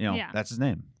 that's his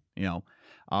name.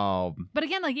 But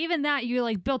again, like even that you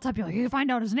like built up. You're like, you find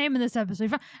out his name in this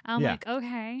episode. I'm like,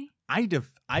 okay.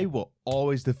 I will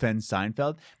always defend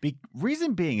Seinfeld.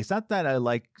 Reason being, it's not that I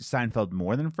like Seinfeld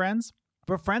more than Friends,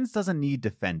 but Friends doesn't need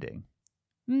defending.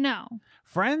 No.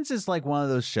 Friends is like one of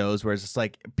those shows where it's just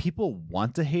like people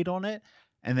want to hate on it,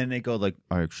 and then they go like,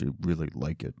 I actually really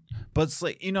like it. But it's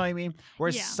like, you know what I mean?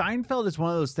 Whereas Seinfeld is one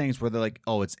of those things where they're like,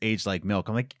 oh, it's aged like milk.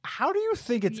 I'm like, how do you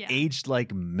think it's aged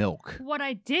like milk? What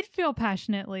I did feel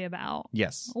passionately about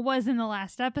was in the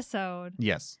last episode.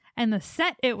 Yes. And the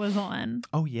set it was on.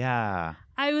 Oh, yeah.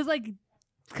 I was like,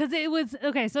 because it was,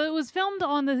 okay, so it was filmed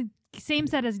on the same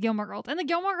set as Gilmore Girls. And the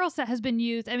Gilmore Girls set has been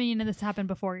used, I mean, this happened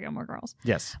before Gilmore Girls.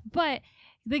 Yes. But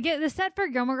the set for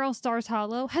Gilmore Girls Stars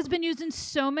Hollow has been used in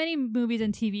so many movies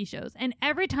and TV shows. And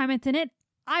every time it's in it,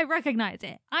 I recognize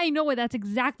it. I know that's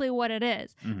exactly what it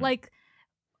is. Mm-hmm. Like,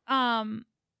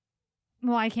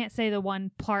 well, I can't say the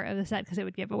one part of the set because it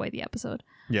would give away the episode.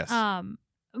 Yes.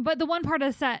 But the one part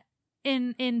of the set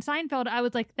in Seinfeld, I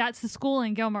was like, that's the school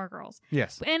in Gilmore Girls.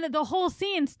 Yes. And the whole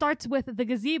scene starts with the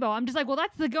gazebo. I'm just like, well,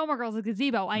 that's the Gilmore Girls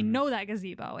gazebo. I know that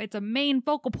gazebo. It's a main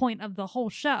focal point of the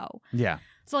whole show. Yeah.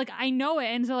 So, like, I know it.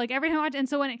 And so, like, every time I watch it, and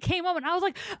so when it came up, and I was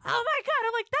like, oh my God.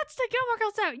 I'm like, that's the Gilmore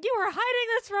Girls set. You were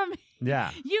hiding this from me.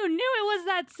 Yeah. You knew it was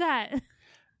that set.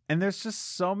 And there's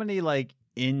just so many, like,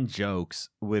 in-jokes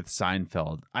with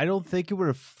Seinfeld. I don't think it would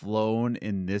have flown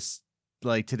in this,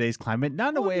 like, today's climate. Not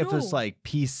in a way of just, like,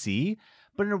 PC,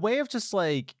 but in a way of just,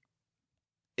 like,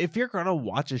 if you're going to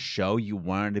watch a show, you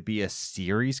want it to be a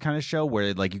series kind of show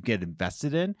where, like, you get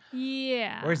invested in.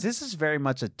 Yeah. Whereas this is very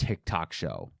much a TikTok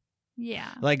show.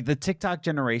 Yeah. Like, the TikTok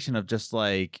generation of just,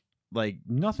 like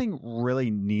nothing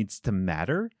really needs to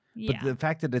matter. But the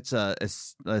fact that it's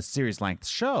a series-length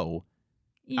show,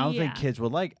 I don't think kids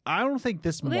would like. I don't think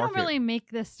this They don't really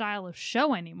make this style of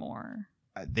show anymore.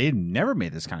 They never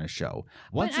made this kind of show.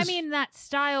 But I mean that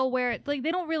style where like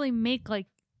they don't really make like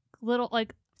little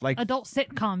like adult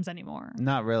sitcoms anymore.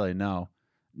 Not really, no.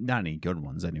 Not any good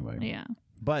ones anyway. Yeah.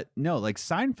 But no, like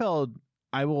Seinfeld,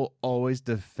 I will always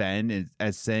defend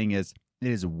as saying it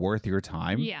is worth your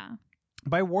time. Yeah.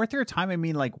 By worth your time, I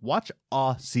mean like watch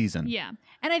a season. Yeah.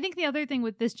 And I think the other thing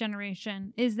with this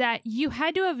generation is that you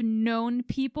had to have known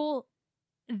people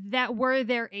that were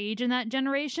their age in that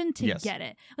generation to get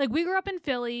it. Like we grew up in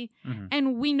Philly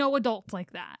and we know adults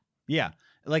like that. Yeah.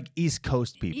 Like East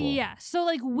Coast people. Yeah. So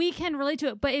like we can relate to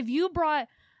it. But if you brought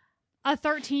a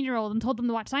 13-year-old and told them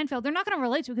to watch Seinfeld, they're not going to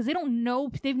relate to it because they don't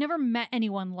know. They've never met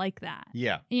anyone like that.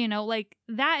 Yeah. You know, like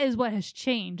that is what has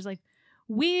changed. Like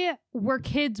we were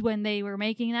kids when they were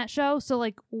making that show. So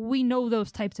like we know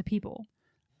those types of people.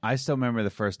 I still remember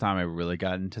the first time I really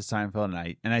got into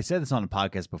Seinfeld, and I said this on the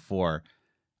podcast before,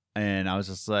 and I was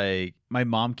just like, my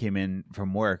mom came in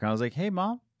from work, and I was like, "Hey,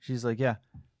 Mom." She's like, "Yeah,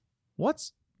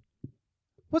 what's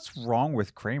wrong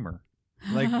with Kramer?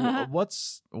 Like, what?"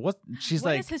 She's what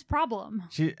like, is his problem?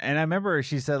 And I remember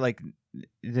she said like,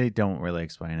 they don't really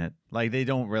explain it, like they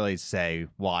don't really say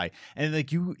why, and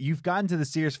like you've gotten to the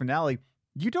series finale.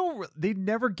 They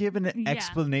never give an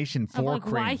explanation for like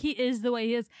Kramer. Why he is the way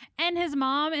he is. And his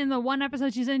mom in the one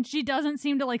episode she's in, she doesn't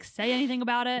seem to like say anything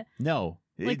about it. No.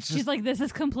 Like she's like, this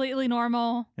is completely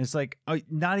normal. It's like,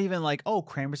 not even like, oh,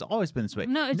 Kramer's always been this way.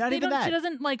 No, not even that. She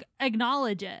doesn't like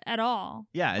acknowledge it at all.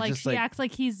 Yeah. It's like just she acts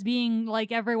like he's being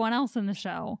like everyone else in the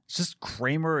show. It's just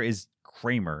Kramer is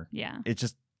Kramer. Yeah. It's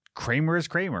just Kramer is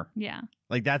Kramer. Yeah.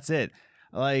 Like that's it.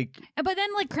 Like, but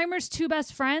then like Kramer's two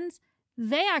best friends,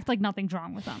 they act like nothing's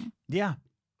wrong with them. Yeah.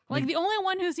 Like the only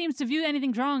one who seems to view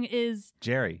anything wrong is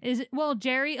Jerry.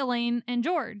 Jerry, Elaine, and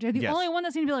George. They're the only one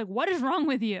that seems to be like, what is wrong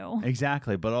with you?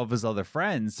 Exactly. But all of his other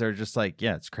friends, they're just like,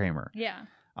 yeah, it's Kramer. Yeah.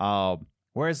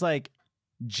 Whereas like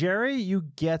Jerry, you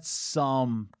get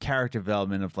some character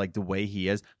development of like the way he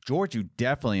is. George, you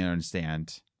definitely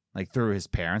understand like through his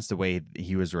parents, the way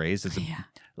he was raised.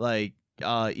 Like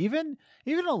even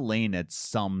Elaine at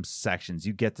some sections,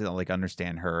 you get to like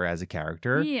understand her as a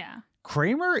character. Yeah.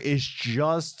 Kramer is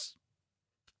just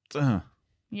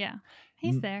yeah,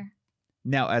 he's there.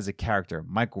 Now as a character,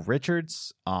 Michael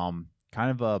Richards, kind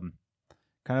of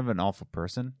an awful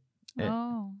person.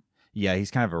 Yeah,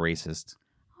 he's kind of a racist.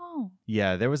 Oh.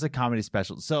 Yeah, there was a comedy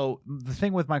special. So the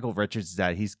thing with Michael Richards is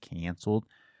that he's canceled.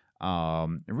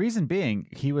 Reason being,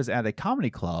 he was at a comedy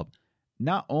club,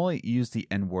 not only used the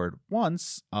N-word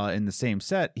once in the same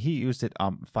set, he used it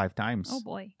 5 times. Oh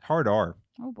boy. Hard R.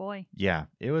 Oh boy. Yeah,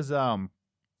 it was at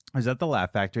the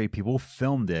Laugh Factory. People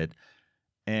filmed it,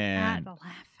 and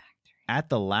at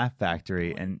the Laugh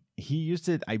Factory, and he used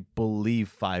it, I believe,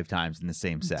 5 times in the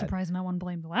same set. I'm surprised no one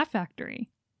blamed the Laugh Factory.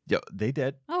 Yeah, they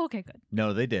did. Oh, okay, good.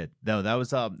 No, they did. No, that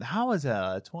was how was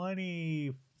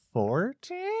 2014?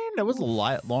 That was a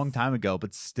long time ago,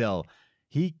 but still,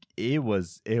 it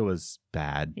was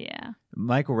bad. Yeah.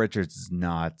 Michael Richards is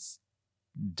not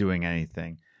doing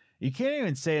anything. You can't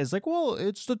even say it's like, well,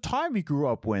 it's the time he grew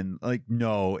up when. Like,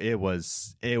 no, it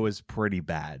was pretty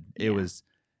bad. Yeah.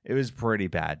 It was pretty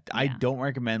bad. Yeah. I don't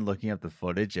recommend looking up the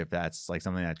footage if that's like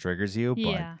something that triggers you.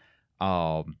 But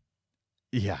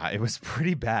yeah, it was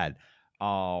pretty bad.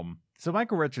 So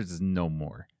Michael Richards is no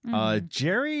more. Mm-hmm.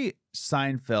 Jerry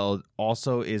Seinfeld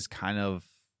also is kind of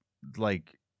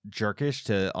like jerkish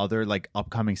to other like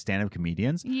upcoming stand-up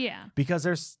comedians. Yeah. Because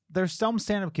there's some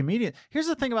stand-up comedians. Here's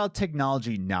the thing about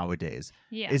technology nowadays.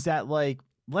 Yeah. Is that like,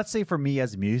 let's say for me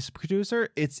as a music producer,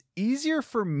 it's easier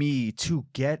for me to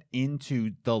get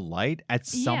into the light at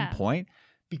some point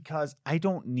because I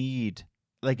don't need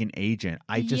like an agent.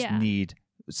 I just need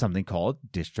something called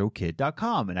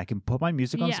distrokid.com, and I can put my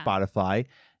music on Spotify.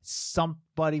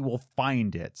 Somebody will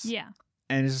find it. Yeah.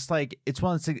 And it's just like, it's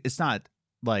one of the things, it's not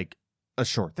like a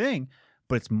short thing,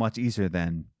 but it's much easier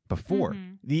than before.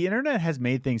 Mm-hmm. The internet has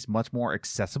made things much more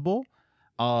accessible,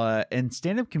 and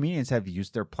stand-up comedians have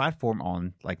used their platform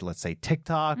on, like, let's say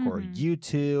TikTok or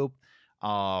YouTube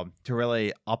to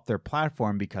really up their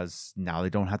platform, because now they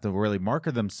don't have to really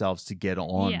market themselves to get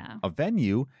on a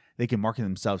venue. They can market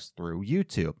themselves through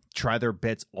YouTube, try their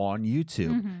bits on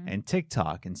YouTube and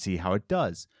TikTok and see how it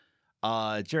does.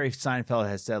 Jerry Seinfeld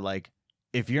has said, like,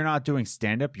 if you're not doing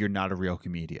stand-up, you're not a real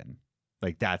comedian.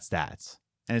 Like, that's that.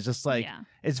 And it's just like,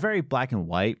 it's very black and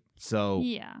white. So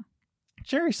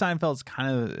Jerry Seinfeld's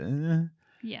kind of... and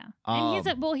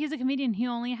he's a comedian who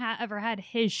only ever had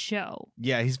his show.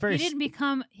 Yeah, he's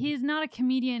not a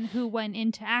comedian who went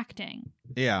into acting.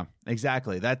 Yeah,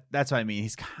 exactly. That's what I mean.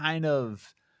 He's kind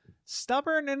of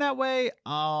stubborn in that way.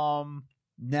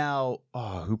 Now,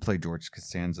 who played George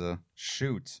Costanza?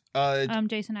 Shoot.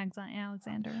 Jason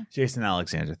Alexander. Jason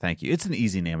Alexander, thank you. It's an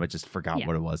easy name. I just forgot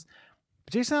what it was.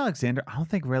 But Jason Alexander, I don't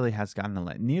think really has gotten a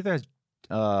lot. Neither has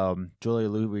Julia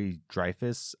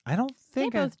Louis-Dreyfus. I don't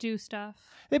think... They both do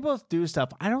stuff.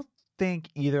 I don't think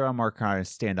either of them are kind of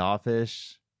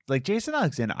standoffish. Like Jason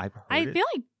Alexander, I feel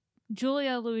like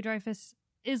Julia Louis-Dreyfus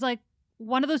is like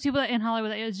one of those people that in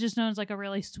Hollywood that is just known as like a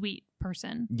really sweet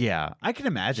person. Yeah, I can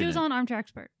imagine. She was on Armchair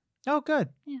Expert. Oh, good.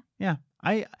 Yeah.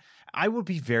 I would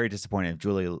be very disappointed if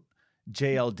Julia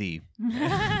JLD.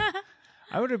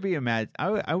 I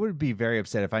would be very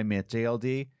upset if I met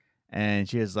JLD And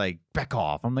she was like, back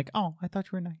off. I'm like, oh, I thought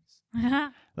you were nice.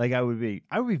 Like I would be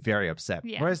very upset.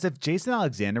 Yeah. Whereas if Jason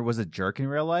Alexander was a jerk in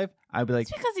real life, I'd be like,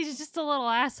 it's because he's just a little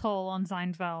asshole on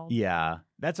Seinfeld. yeah,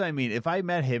 that's what I mean. If I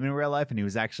met him in real life and he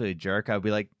was actually a jerk, I'd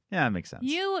be like, yeah, that makes sense.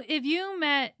 If you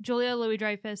met Julia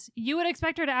Louis-Dreyfus, you would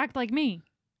expect her to act like me.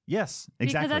 Yes,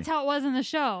 exactly. Because that's how it was in the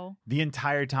show. The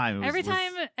entire time. Every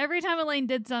time Elaine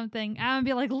did something, I would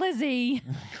be like, Lizzie.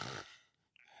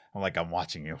 I'm like, I'm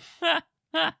watching you.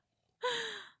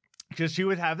 Because she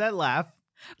would have that laugh.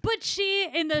 But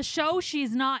in the show,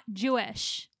 she's not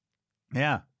Jewish.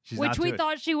 Yeah. Which we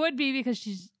thought she would be because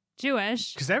she's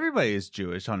Jewish. Because everybody is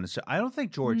Jewish on the show. I don't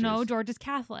think George is. No, George is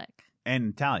Catholic.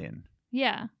 And Italian.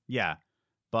 Yeah. Yeah.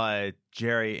 But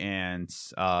Jerry and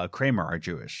Kramer are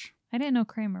Jewish. I didn't know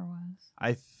Kramer was.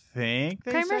 I think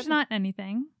Kramer's not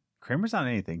anything. Kramer's not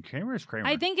anything. Kramer is Kramer.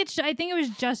 I think it was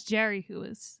just Jerry who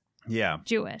was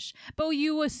Jewish. But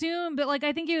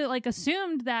I think you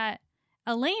assumed that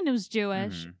Elaine was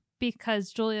Jewish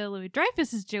because Julia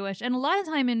Louis-Dreyfus is Jewish. And a lot of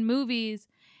time in movies,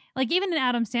 like even in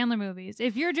Adam Sandler movies,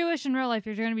 if you're Jewish in real life,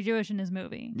 you're going to be Jewish in his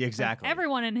movie. Exactly. Like,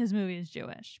 everyone in his movie is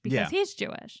Jewish because he's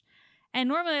Jewish. And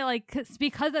normally,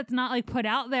 because that's not put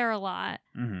out there a lot,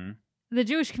 the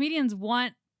Jewish comedians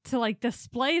want to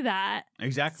display that.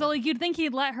 Exactly. So you'd think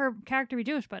he'd let her character be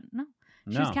Jewish, but no,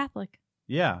 she's Catholic.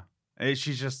 Yeah.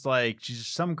 She's just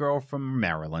some girl from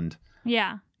Maryland.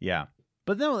 Yeah. Yeah.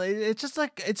 But no, it's just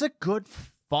it's a good,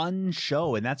 fun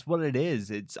show, and that's what it is.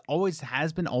 It's always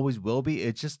has been, always will be.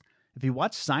 It's just, if you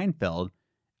watch Seinfeld,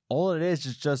 all it is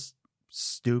just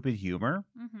stupid humor.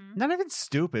 Not even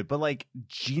stupid, but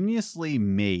geniusly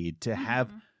made to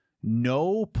have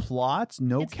no plots,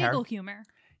 no character. It's giggle humor.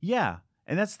 Yeah.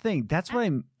 And that's the thing. That's what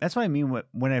I mean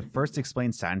when I first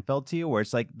explained Seinfeld to you, where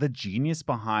it's the genius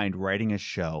behind writing a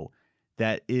show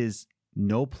that is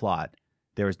no plot.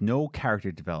 There is no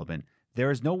character development. There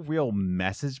is no real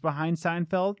message behind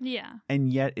Seinfeld. Yeah.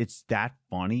 And yet it's that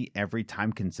funny every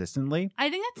time consistently. I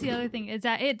think that's the other thing is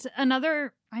that it's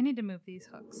another... I need to move these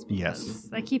hooks. Yes.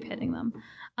 I keep hitting them.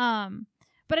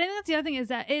 But I think that's the other thing is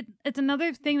that it's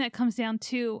another thing that comes down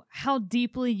to how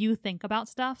deeply you think about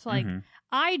stuff.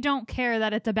 I don't care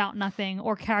that it's about nothing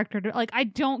or character. I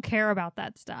don't care about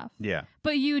that stuff. Yeah.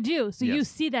 But you do. So you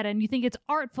see that and you think it's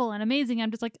artful and amazing.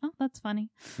 I'm just like, oh, that's funny.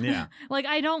 Yeah.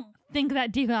 I don't think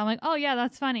that deeply. I'm like, oh, yeah,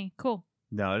 that's funny. Cool.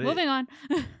 No. Moving on.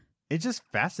 It just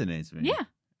fascinates me. Yeah.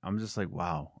 I'm just like,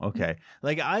 wow. Okay.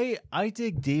 I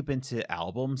dig deep into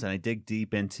albums and I dig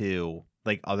deep into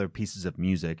other pieces of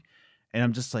music. And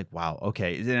I'm just like, wow,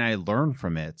 okay. And I learn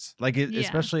from it.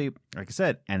 Especially, like I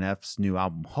said, NF's new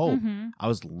album, Hope, I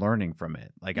was learning from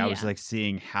it. I was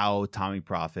seeing how Tommy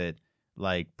Prophet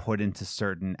put into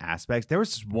certain aspects. There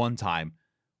was this one time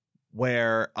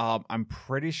where I'm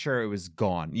pretty sure it was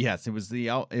Gone. Yes, it was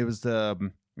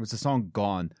the song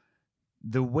Gone.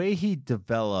 The way he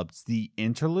developed the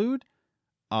interlude,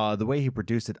 the way he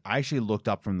produced it, I actually looked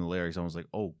up from the lyrics and was like,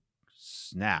 oh,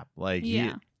 snap.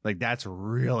 That's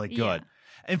really good.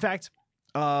 Yeah. In fact,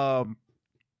 I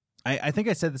think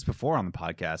I said this before on the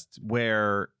podcast,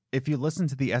 where if you listen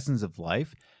to The Essence of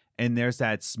Life and there's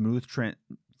that smooth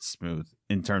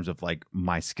in terms of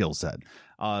my skill set,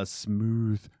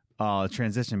 smooth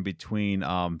transition between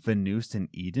Venuste and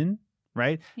Eden,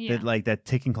 right? Yeah. That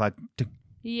ticking clock.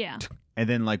 Yeah. And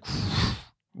then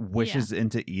wishes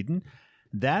into Eden.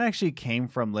 That actually came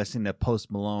from listening to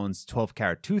Post Malone's 12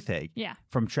 Carat Toothache. Yeah.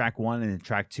 From track 1 and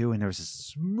track 2. And there was a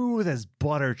smooth as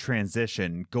butter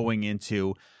transition going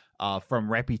into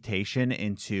from Reputation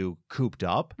into Cooped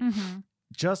Up.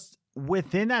 Just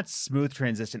within that smooth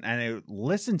transition. And I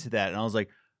listened to that and I was like,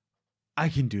 I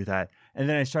can do that. And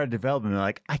then I started developing and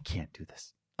I can't do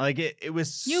this. It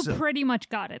was You pretty much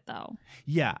got it though.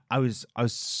 Yeah, I was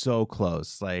so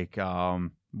close. And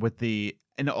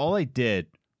all I did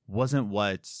wasn't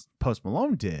what Post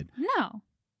Malone did. No.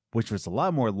 Which was a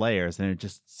lot more layers and it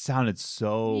just sounded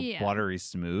so buttery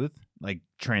smooth,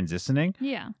 transitioning.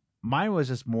 Yeah. Mine was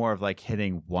just more of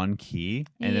hitting one key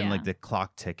and then the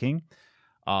clock ticking.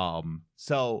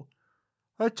 So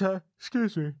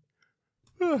excuse me.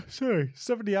 Oh, sorry.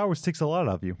 70 hours takes a lot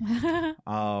of you.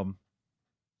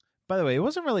 By the way, it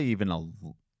wasn't really even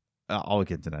I'll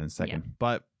get to that in a second. Yeah.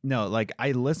 But no,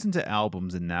 I listened to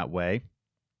albums in that way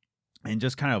and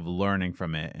just kind of learning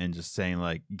from it and just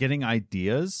saying getting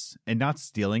ideas and not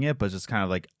stealing it, but just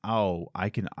kind of oh, I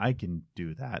can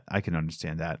do that. I can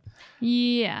understand that.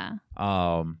 Yeah.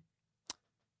 But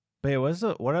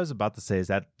what I was about to say is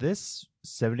that this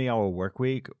 70-hour work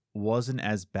week wasn't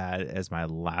as bad as my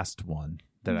last one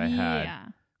that I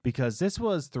had because this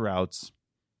was throughout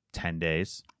 10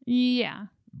 days. Yeah.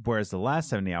 Whereas the last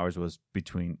 70 hours was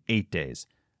between 8 days.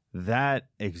 That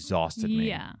exhausted me.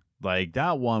 Yeah. Like,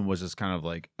 that one was just kind of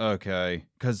like, okay.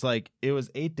 Because, like, it was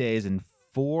 8 days, and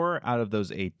 4 out of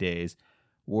those 8 days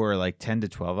were, like, 10 to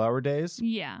 12-hour days.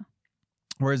 Yeah.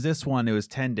 Whereas this one, it was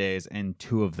 10 days, and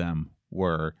 2 of them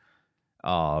were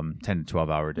 10 to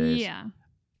 12-hour days. Yeah.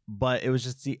 But it was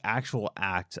just the actual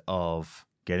act of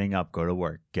getting up, go to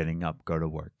work, getting up, go to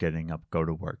work, getting up, go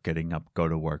to work, getting up, go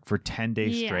to work for 10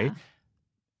 days straight.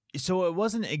 So it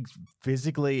wasn't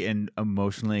physically and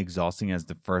emotionally exhausting as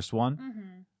the first one.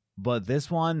 Mm-hmm. But this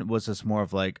one was just more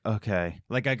of like, okay.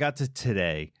 Like, I got to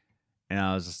today, and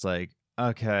I was just like,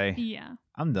 okay. Yeah.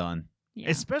 I'm done. Yeah.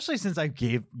 Especially since I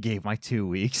gave my 2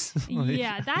 weeks. Like,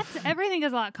 yeah, everything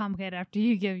is a lot complicated after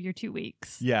you give your 2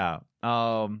 weeks. Yeah.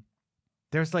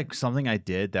 There's like something I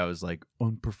did that was like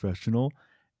unprofessional,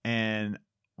 and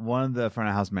one of the front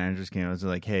of house managers came and was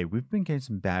like, "Hey, we've been getting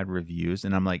some bad reviews,"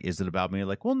 and I'm like, "Is it about me?"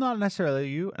 Like, well, not necessarily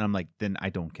you. And I'm like, then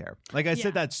I don't care. Like, I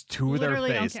said that's to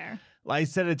Literally their face. Don't care. I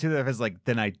said it to their face, like,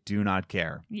 then I do not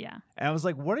care. Yeah. And I was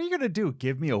like, what are you gonna do?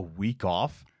 Give me a week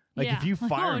off? Like, if you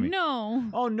fire me,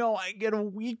 oh no, I get a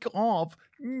week off.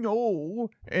 No,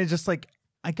 and it's just like,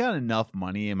 I got enough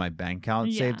money in my bank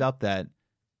account saved up that,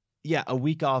 a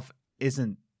week off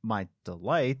isn't my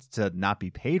delight to not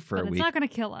be paid for a week. It's not going to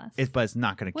kill us. But it's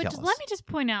not going to kill us. Let me just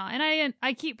point out, and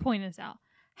I keep pointing this out.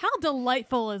 How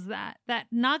delightful is that? That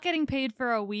not getting paid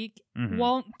for a week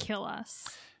won't kill us.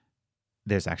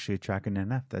 There's actually a track in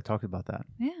NF that talked about that.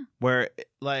 Yeah. Where,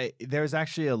 like, there's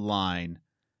actually a line,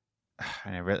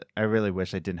 and I really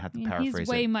wish I didn't have to paraphrase it. He's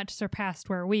way much surpassed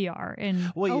where we are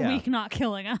in a week not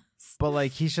killing us. But,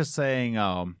 like, he's just saying,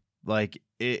 like,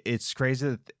 it's crazy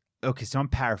that... Okay, so I'm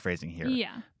paraphrasing here.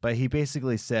 Yeah. But he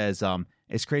basically says,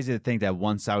 it's crazy to think that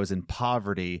once I was in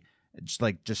poverty,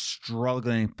 just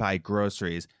struggling to buy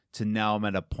groceries, to now I'm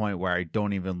at a point where I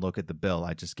don't even look at the bill.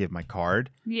 I just give my card.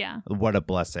 Yeah. What a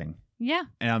blessing. Yeah.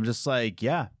 And I'm just like,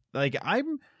 yeah. Like,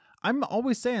 I'm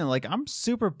always saying, like, I'm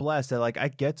super blessed that, like, I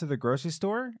get to the grocery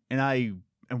store and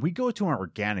we go to an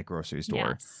organic grocery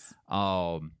store. Yes.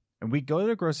 And we go to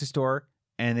the grocery store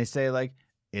and they say, like,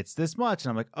 it's this much. And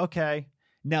I'm like, okay.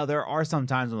 Now, there are some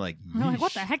times I'm like,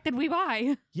 what the heck did we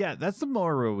buy? Yeah, that's the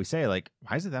more we say, like,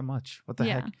 why is it that much? What the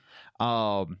heck?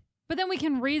 But then we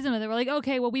can reason with it. We're like,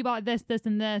 okay, well, we bought this, this,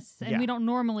 and this, and we don't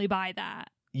normally buy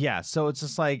that. Yeah, so it's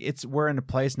just like, we're in a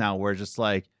place now where just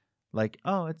like,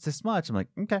 oh, it's this much. I'm like,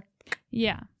 okay.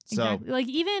 Yeah, exactly. So, like,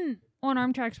 even on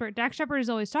Armchair Expert, Dax Shepard is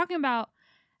always talking about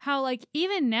how, like,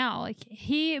 even now, like,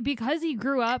 because he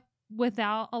grew up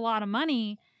without a lot of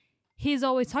money, he's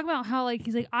always talking about how, like,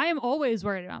 he's like, I am always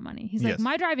worried about money. He's like,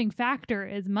 my driving factor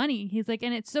is money. He's like,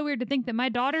 and it's so weird to think that my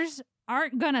daughters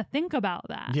aren't going to think about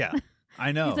that. Yeah,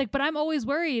 I know. He's like, but I'm always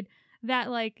worried that,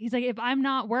 like, he's like, if I'm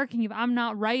not working, if I'm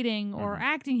not writing or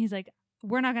acting, he's like,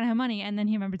 we're not going to have money. And then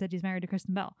he remembers that he's married to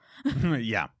Kristen Bell.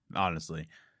 Yeah, honestly.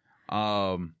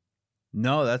 No,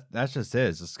 that's just it.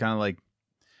 It's kind of like,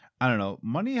 I don't know.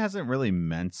 Money hasn't really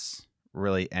meant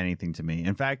really anything to me.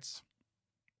 In fact...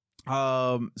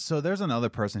 so there's another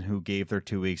person who gave their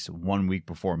 2 weeks 1 week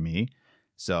before me.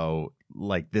 So,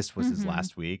 like, this was his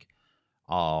last week.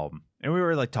 And we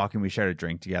were, like, talking. We shared a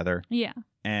drink together. Yeah.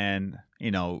 And,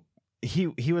 you know,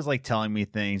 he was, like, telling me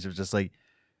things. It was just like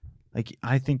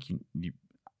I think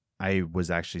I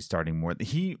was actually starting more.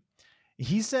 He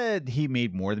said he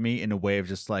made more than me in a way of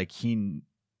just, like, he's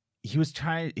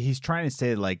trying to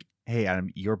say, like, hey,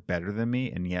 Adam, you're better than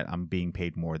me, and yet I'm being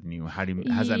paid more than you. How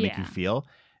does that make you feel?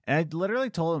 And I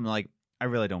literally told him, like, I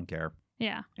really don't care.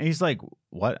 Yeah. And he's like,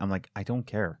 what? I'm like, I don't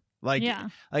care. Like,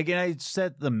 and I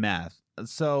said the math.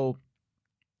 So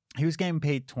he was getting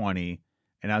paid $20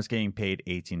 and I was getting paid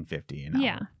 $18.50 an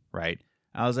hour. Right.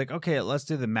 I was like, okay, let's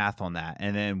do the math on that.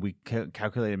 And then we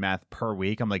calculated math per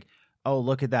week. I'm like, oh,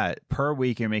 look at that. Per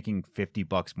week, you're making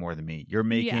 $50 more than me. You're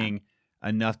making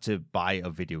enough to buy a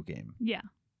video game. Yeah.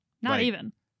 Not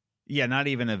even. Yeah, not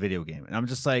even a video game. And I'm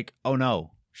just like, oh,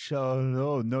 no.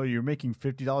 No, you're making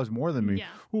 $50 more than me.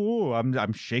 Yeah. Ooh,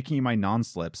 I'm shaking my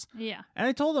non-slips. Yeah. And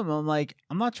I told him, I'm like,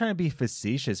 I'm not trying to be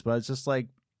facetious, but it's just like,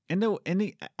 at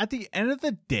the end of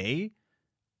the day,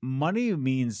 money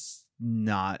means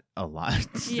not a lot,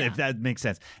 if that makes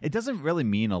sense. It doesn't really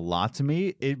mean a lot to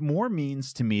me. It more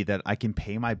means to me that I can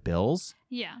pay my bills.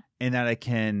 Yeah. And that I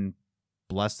can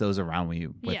bless those around me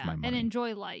with my money. And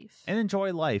enjoy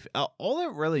life. All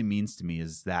it really means to me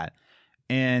is that.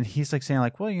 And he's like saying,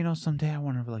 like, well, you know, someday I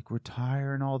want to, like,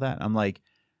 retire and all that. I'm like,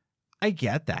 I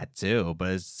get that too, but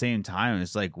at the same time,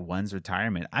 it's like, when's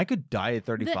retirement? I could die at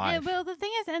 35. Well, the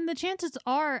thing is, and the chances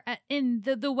are, in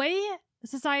the way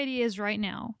society is right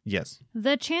now, yes,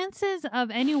 the chances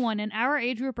of anyone in our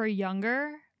age group or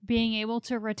younger being able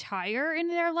to retire in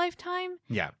their lifetime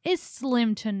is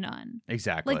slim to none.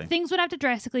 Exactly. Like, things would have to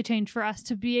drastically change for us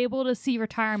to be able to see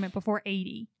retirement before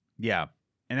 80. Yeah.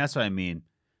 And that's what I mean.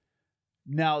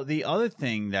 Now, the other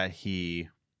thing that he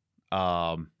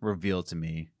revealed to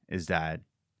me is that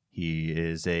he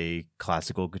is a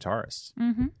classical guitarist.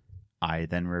 Mm-hmm. I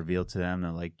then revealed to them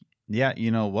that, like, yeah,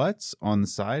 you know what? On the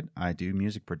side, I do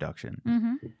music production.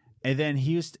 Mm-hmm. And then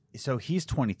he's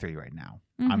 23 right now.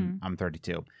 Mm-hmm. I'm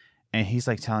 32. And he's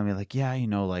like telling me, like, yeah, you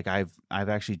know, like I've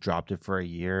actually dropped it for a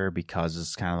year because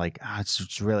it's kind of like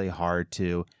it's really hard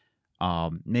to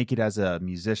make it as a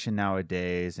musician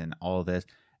nowadays and all this.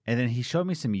 And then he showed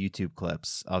me some YouTube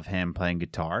clips of him playing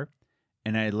guitar,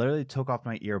 and I literally took off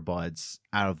my earbuds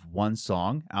out of one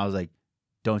song. I was like,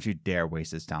 don't you dare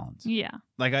waste his talents. Yeah.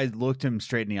 Like, I looked him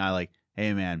straight in the eye like,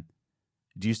 hey man,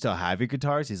 do you still have your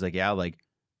guitars? He's like, yeah. Like,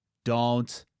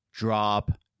 don't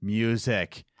drop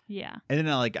music. Yeah. And then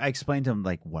I explained to him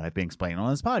like what I've been explaining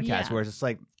on this podcast, Yeah. where it's just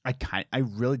like I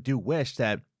really do wish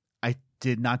that I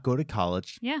did not go to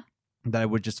college. Yeah. That I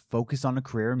would just focus on a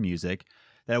career in music,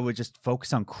 that I would just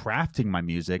focus on crafting my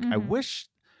music. Mm-hmm. I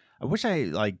wish I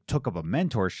like took up a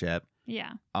mentorship.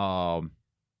 Yeah.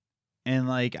 And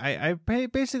like I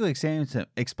basically explained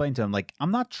to him, like,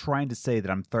 I'm not trying to say that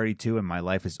I'm 32 and my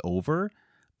life is over,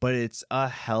 but it's a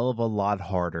hell of a lot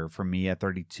harder for me at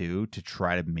 32 to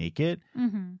try to make it.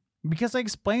 Mm-hmm. Because I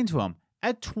explained to him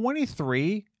at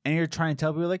 23, and you're trying to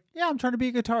tell people like, yeah, I'm trying to be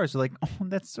a guitarist. They're like, oh,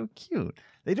 that's so cute.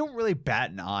 They don't really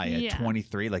bat an eye at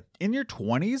 23. Like, in your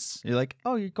 20s, you're like,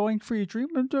 oh, you're going for your dream?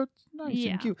 That's nice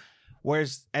and cute.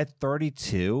 Whereas at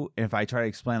 32, if I try to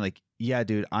explain, like, yeah,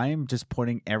 dude, I'm just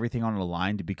putting everything on the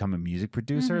line to become a music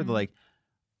producer, Mm-hmm. they're like,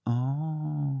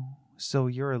 oh, so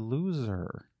you're a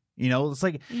loser. You know, it's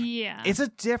like, it's a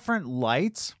different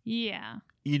light. Yeah.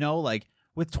 You know, like,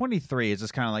 with 23, it's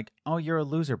just kind of like, oh, you're a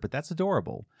loser, but that's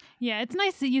adorable. Yeah, it's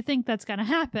nice that you think that's going to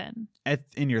happen.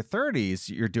 In your 30s,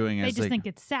 you're doing it. They as just like, think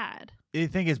it's sad. They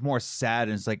think it's more sad,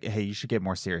 and it's like, hey, you should get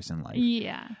more serious in life.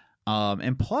 Yeah.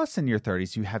 And plus, in your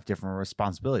 30s, you have different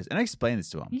responsibilities. And I explained this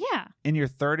to him. Yeah. In your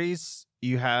 30s,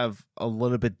 you have a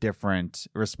little bit different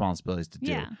responsibilities to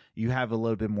do. Yeah. You have a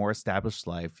little bit more established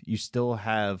life. You still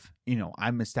have, you know,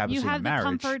 I'm establishing a marriage. You have the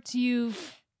comforts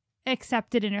you've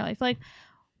accepted in your life. Like,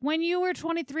 when you were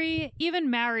 23, even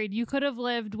married, you could have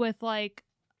lived with like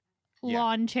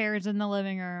lawn chairs in the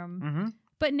living room. Mm-hmm.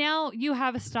 But now you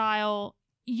have a style.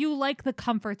 You like the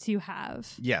comforts you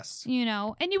have. Yes. You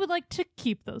know, and you would like to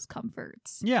keep those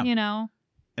comforts. Yeah. You know?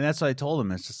 And that's what I told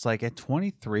him. It's just like, at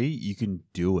 23, you can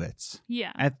do it.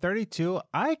 Yeah. At 32,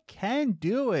 I can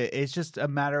do it. It's just a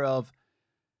matter of,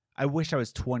 I wish I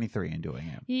was 23 and doing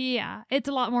it. Yeah. It's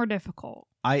a lot more difficult.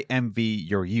 I envy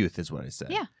your youth, is what I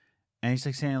said. Yeah. And he's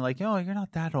like saying, like, oh, you're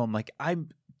not that old. I'm like,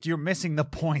 you're missing the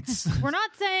points. We're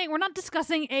not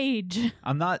discussing age.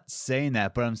 I'm not saying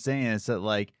that, but I'm saying is that,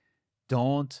 like,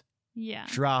 don't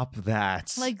drop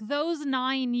that. Like, those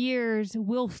 9 years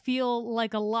will feel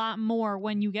like a lot more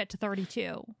when you get to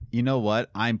 32. You know what?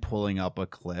 I'm pulling up a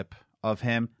clip of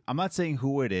him. I'm not saying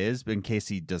who it is, but in case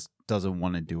he just doesn't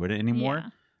want to do it anymore.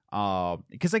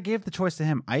 Because I gave the choice to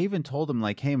him. I even told him,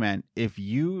 like, hey, man, if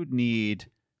you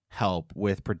need help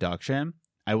with production,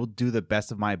 I will do the best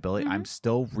of my ability. Mm-hmm. I'm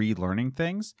still relearning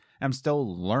things. I'm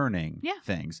still learning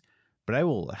things, but I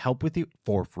will help with you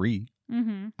for free.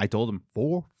 Mm-hmm. I told him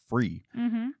for free,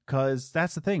 because Mm-hmm.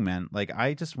 that's the thing, man. Like,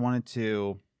 I just wanted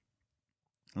to,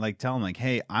 like, tell him, like,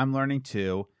 hey, I'm learning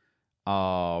too.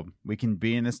 We can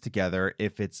be in this together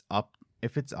if it's up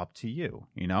to you,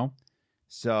 you know.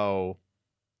 So,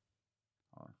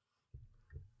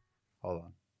 hold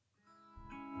on.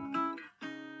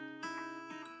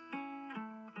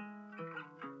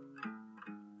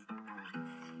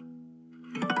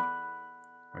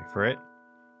 Wait for it.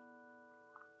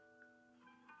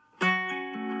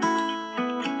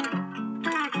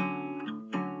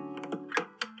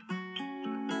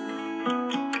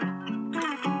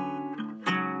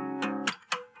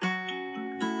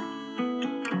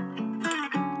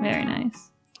 Very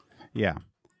nice. Yeah.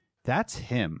 That's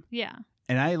him. Yeah.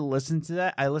 And I listened to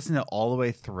that. I listened to it all the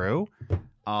way through.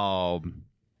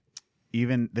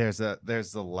 Even there's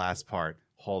the last part.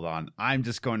 Hold on. I'm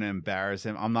just going to embarrass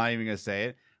him. I'm not even going to say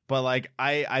it. But like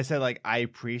I said, like, I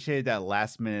appreciate that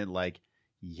last minute, like,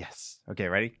 yes. Okay,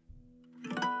 ready?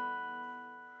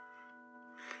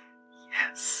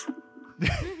 Yes.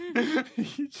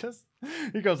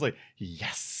 he goes like,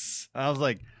 yes. I was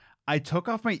like, I took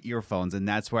off my earphones, and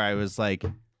that's where I was like,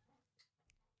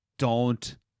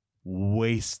 don't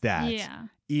waste that. Yeah.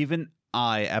 Even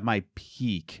at my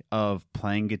peak of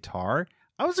playing guitar,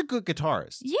 I was a good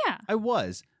guitarist. Yeah. I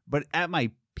was. But at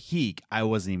my peak, I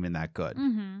wasn't even that good.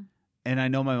 Mm-hmm. And I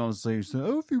know my mom's like,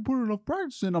 oh, if you put enough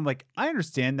practice in, I'm like, I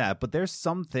understand that. But there's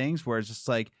some things where it's just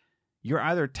like, you're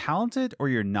either talented or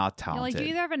you're not talented. Like, you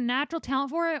either have a natural talent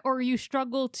for it or you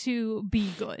struggle to be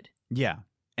good. Yeah.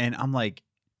 And I'm like,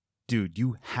 dude,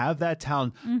 you have that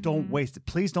talent. Mm-hmm. Don't waste it.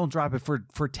 Please don't drop it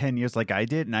for 10 years like I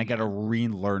did. And I got to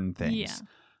relearn things.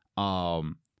 Yeah.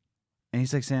 And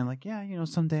he's like saying like, yeah,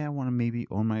 someday I want to maybe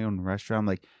own my own restaurant. I'm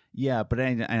like, yeah, but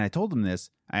I told him this.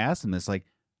 I asked him this, like,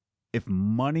 if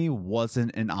money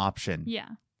wasn't an option. Yeah.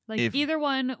 Like either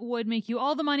one would make you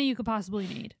all the money you could possibly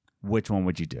need. Which one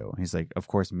would you do? He's like, of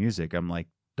course, music. I'm like,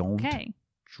 don't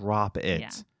drop it. Yeah.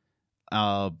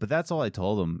 But that's all I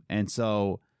told him. And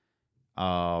so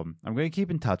I'm going to keep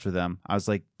in touch with them. I was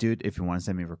like, dude, if you want to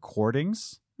send me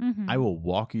recordings, I will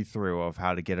walk you through of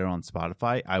how to get it on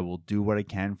Spotify. I will do what I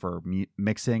can for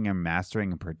mixing and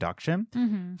mastering and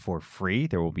production for free.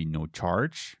 There will be no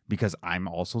charge because I'm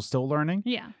also still learning.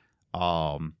 Yeah.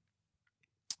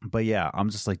 But yeah, I'm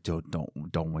just like, dude,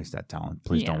 don't waste that talent.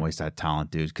 Please don't waste that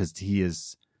talent, dude. Because he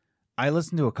is. I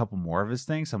listened to a couple more of his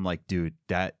things. I'm like, dude,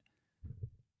 that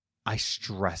I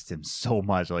stressed him so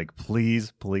much. Like,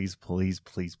 please, please, please,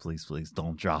 please, please, please,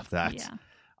 don't drop that.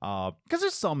 Yeah. Because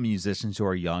there's some musicians who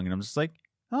are young, and I'm just like,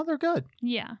 oh, they're good.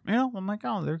 Yeah. I'm like,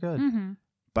 oh, they're good.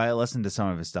 But I listened to some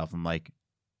of his stuff. I'm like,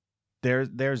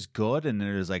 there's good, and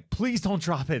there's like, please don't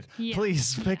drop it. Yeah.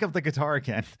 Please pick up the guitar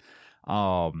again.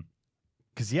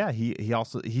 Because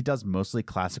he does mostly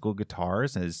classical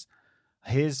guitars.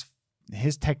 His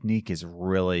technique is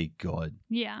really good.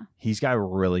 Yeah. He's got a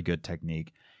really good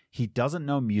technique. He doesn't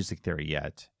know music theory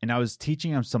yet. And I was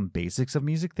teaching him some basics of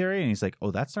music theory, and he's like, oh,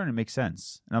 that's starting to make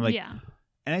sense. And I'm like, yeah.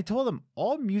 And I told him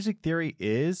all music theory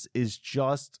is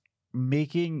just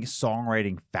making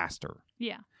songwriting faster.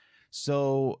 Yeah.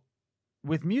 So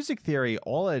with music theory,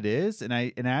 all it is, and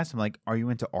I asked him, like, are you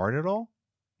into art at all?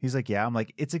 He's like, yeah. I'm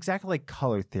like, it's exactly like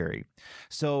color theory.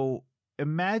 So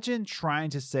imagine trying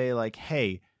to say, like,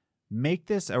 hey, make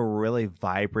this a really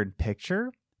vibrant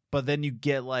picture, but then you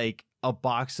get like a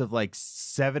box of like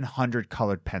 700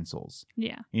 colored pencils.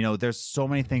 Yeah. There's so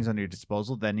many things under your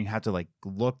disposal. Then you have to like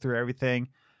look through everything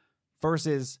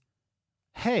versus,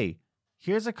 hey,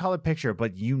 here's a colored picture,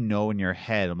 but in your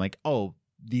head, I'm like, oh,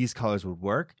 these colors would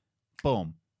work.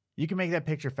 Boom. You can make that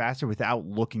picture faster without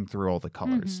looking through all the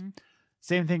colors.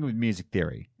 Same thing with music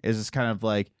theory. Is it's kind of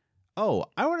like, oh,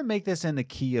 I want to make this in the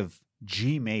key of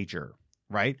G major,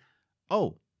 right?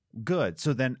 Oh, good.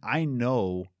 So then I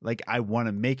know, like, I want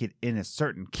to make it in a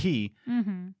certain key.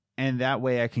 And that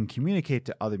way I can communicate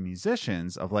to other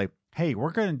musicians of like, hey, we're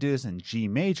going to do this in G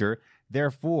major.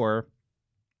 Therefore,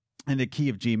 in the key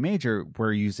of G major,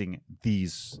 we're using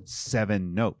these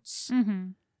 7 notes.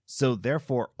 So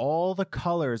therefore, all the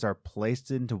colors are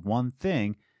placed into one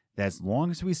thing. That as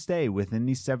long as we stay within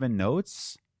these 7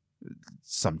 notes,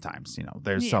 sometimes,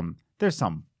 there's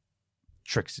some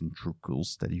tricks and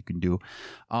trucks that you can do.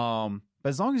 But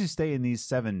as long as you stay in these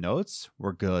 7 notes,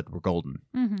 we're good. We're golden.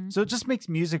 So it just makes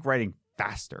music writing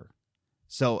faster.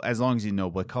 So as long as you know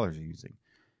what colors you're using.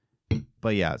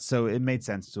 But yeah, so it made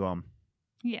sense to him.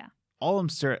 Yeah. All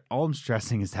I'm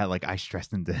stressing is that like I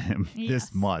stressed into him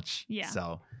this much. Yeah.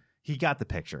 So he got the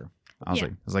picture. I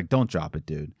was like, don't drop it,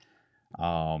 dude.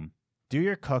 Do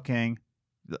your cooking,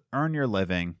 earn your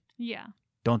living. Yeah.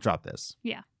 Don't drop this.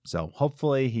 Yeah. So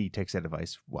hopefully he takes that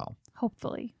advice well.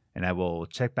 Hopefully. And I will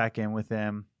check back in with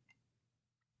him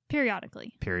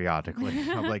periodically.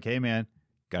 I'm like, hey man,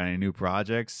 got any new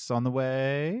projects on the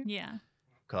way? Yeah.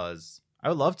 Because I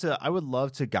would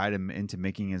love to guide him into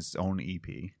making his own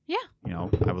EP. Yeah.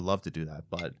 I would love to do that.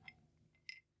 But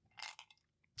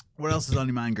what else is on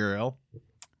your mind, girl?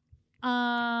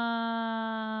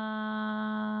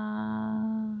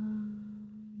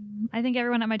 I think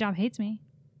everyone at my job hates me.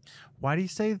 Why do you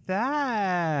say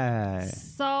that?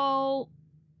 So,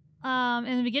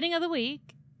 in the beginning of the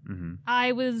week,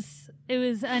 it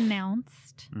was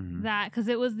announced that, because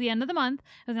it was the end of the month,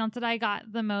 it was announced that I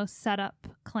got the most setup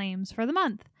claims for the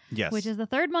month. Yes. Which is the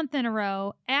 3rd month in a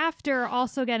row after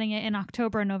also getting it in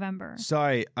October and November.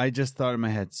 Sorry, I just thought in my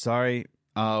head. Sorry,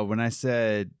 when I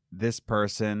said this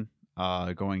person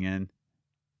going in,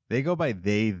 they go by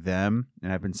they, them,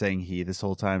 and I've been saying he this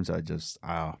whole time, so I just,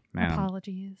 oh, man.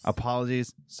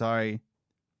 Apologies. Sorry.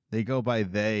 They go by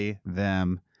they,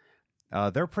 them.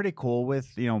 They're pretty cool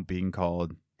with, being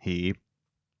called he,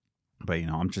 but,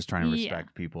 I'm just trying to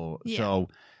respect people, so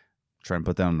try and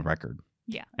put that on the record.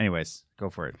 Yeah. Anyways, go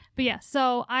for it. But yeah,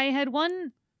 so I had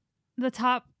won the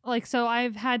top, like, so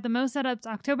I've had the most setups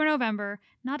October, November,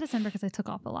 not December because I took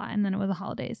off a lot and then it was the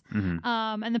holidays.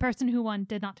 And the person who won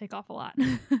did not take off a lot.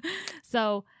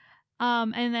 So,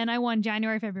 and then I won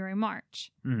January, February,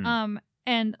 March.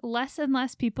 And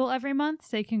less people every month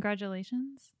say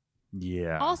congratulations.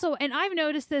 Yeah. Also, and I've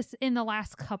noticed this in the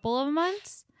last couple of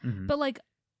months, but like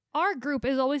our group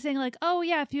is always saying like, oh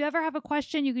yeah, if you ever have a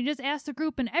question, you can just ask the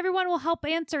group and everyone will help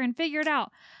answer and figure it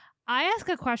out. I ask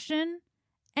a question,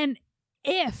 and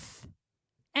if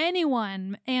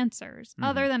anyone answers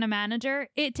other than a manager,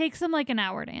 it takes them like an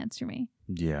hour to answer me.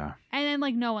 Yeah. And then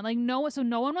like no one, so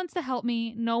no one wants to help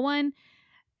me. No one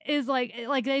is like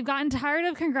they've gotten tired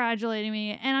of congratulating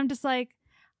me, and I'm just like,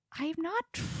 I'm not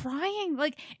trying.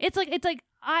 Like it's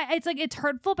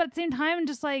hurtful, but at the same time, I'm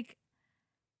just like,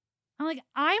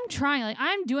 I'm trying. Like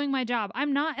I'm doing my job.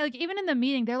 I'm not like, even in the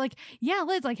meeting, they're like, yeah,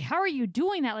 Liz, like how are you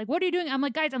doing that? Like what are you doing? I'm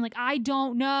like, guys, I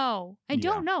don't know. I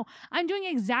don't know. I'm doing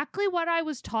exactly what I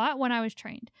was taught when I was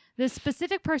trained. This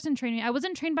specific person trained me. I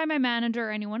wasn't trained by my manager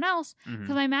or anyone else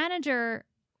because my manager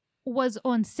was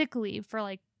on sick leave for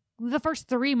like the first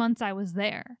 3 months I was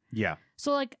there. Yeah.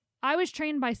 So like I was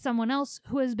trained by someone else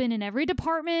who has been in every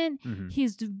department.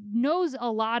 He's knows a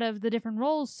lot of the different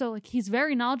roles. So like he's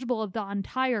very knowledgeable of the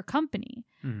entire company.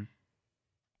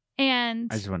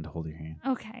 And I just wanted to hold your hand.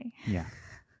 Okay. Yeah.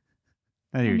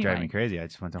 I know you're driving me crazy. I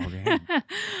just wanted to hold your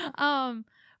hand.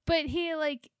 But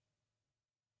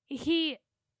he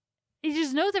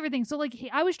just knows everything. So like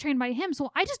I was trained by him. So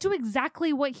I just do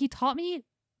exactly what he taught me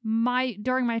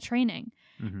during my training.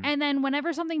 And then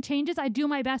whenever something changes, I do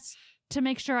my best to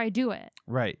make sure I do it.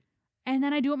 Right. And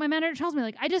then I do what my manager tells me.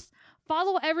 Like I just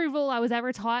follow every rule I was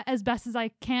ever taught as best as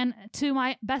I can to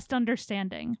my best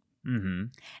understanding.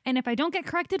 And if I don't get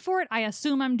corrected for it, I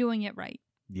assume I'm doing it right.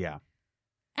 Yeah.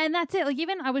 And that's it. Like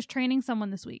even I was training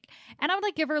someone this week and I would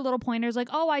like give her little pointers like,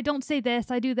 oh, I don't say this,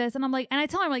 I do this. And I'm like, and I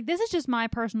tell her like, this is just my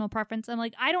personal preference. I'm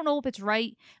like, I don't know if it's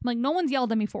right. I'm like, no one's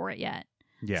yelled at me for it yet.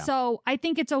 Yeah. So I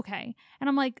think it's okay. And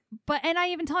I'm like, and I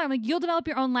even tell her, I'm like, you'll develop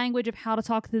your own language of how to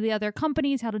talk to the other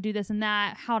companies, how to do this and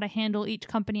that, how to handle each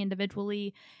company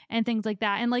individually and things like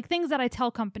that. And like things that I tell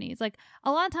companies, like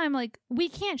a lot of time, like we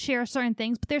can't share certain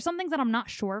things, but there's some things that I'm not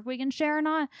sure if we can share or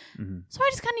not. So I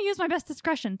just kind of use my best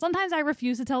discretion. Sometimes I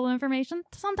refuse to tell them information.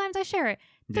 Sometimes I share it.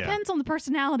 Depends on the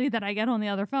personality that I get on the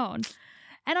other phone.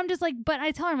 And I'm just like, but I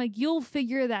tell her, I'm like, you'll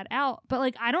figure that out. But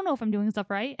like, I don't know if I'm doing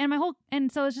stuff right.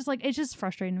 And so it's just like, it's just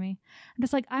frustrating me. I'm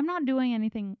just like, I'm not doing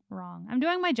anything wrong. I'm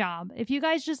doing my job. If you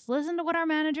guys just listen to what our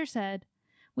manager said,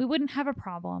 we wouldn't have a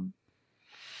problem.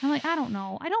 I'm like, I don't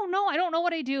know. I don't know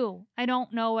what I do. I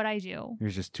don't know what I do.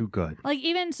 You're just too good. Like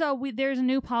even so, there's a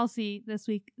new policy this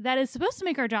week that is supposed to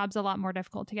make our jobs a lot more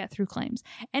difficult to get through claims.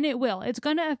 And it will. It's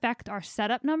going to affect our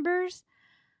setup numbers.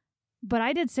 But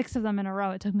I did 6 of them in a row.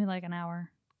 It took me like an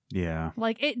hour. Yeah.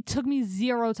 Like it took me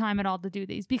 0 time at all to do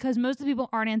these because most of the people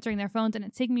aren't answering their phones and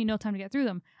it's taking me no time to get through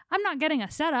them. I'm not getting a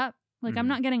setup. Like I'm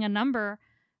not getting a number,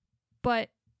 but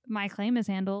my claim is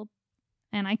handled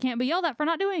and I can't be yelled at for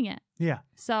not doing it. Yeah.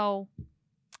 So,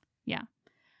 yeah.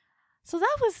 So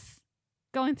that was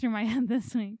going through my head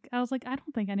this week. I was like, I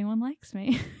don't think anyone likes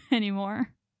me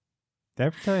anymore. Did I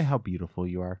ever tell you how beautiful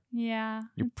you are? Yeah.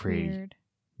 You're pretty. Weird.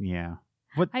 Yeah.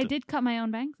 I did cut my own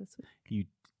bangs this week.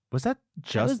 Was that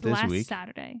just this week? It was last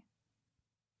Saturday.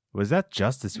 Was that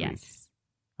just this week? Yes.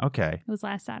 Okay. It was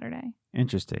last Saturday.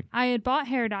 Interesting. I had bought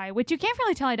hair dye, which you can't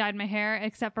really tell I dyed my hair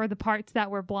except for the parts that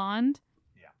were blonde.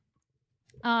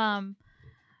 Yeah.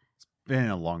 It's been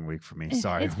a long week for me.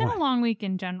 Sorry. It's been a long week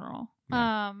in general.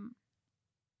 Yeah.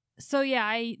 So yeah,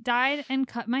 I dyed and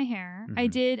cut my hair. I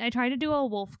tried to do a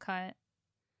wolf cut.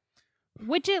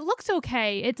 Which it looks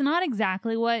okay. It's not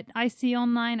exactly what I see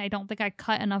online. I don't think I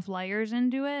cut enough layers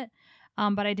into it.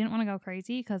 But I didn't want to go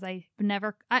crazy because I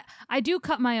do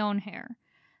cut my own hair.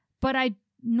 But I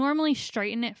normally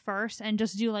straighten it first and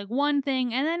just do like one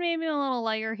thing and then maybe a little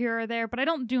layer here or there. But I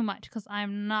don't do much because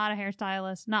I'm not a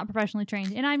hairstylist, not professionally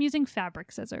trained, and I'm using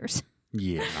fabric scissors.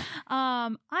 Yeah.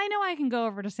 I know I can go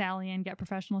over to Sally and get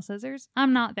professional scissors.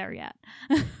 I'm not there yet.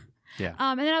 Yeah.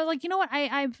 And then I was like, you know what?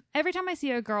 I've every time I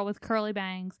see a girl with curly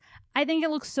bangs, I think it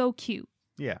looks so cute.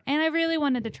 Yeah. And I really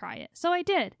wanted to try it. So I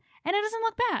did. And it doesn't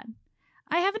look bad.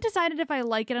 I haven't decided if I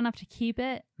like it enough to keep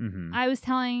it. I was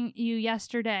telling you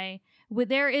yesterday,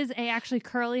 there is a actually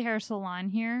curly hair salon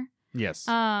here. Yes.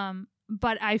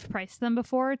 But I've priced them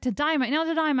before to dye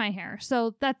my hair.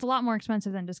 So that's a lot more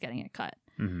expensive than just getting it cut.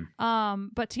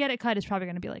 But to get it cut is probably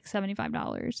going to be like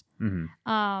 $75.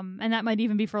 And that might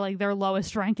even be for like their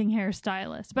lowest ranking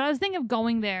hairstylist. But I was thinking of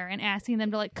going there and asking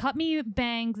them to like cut me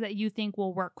bangs that you think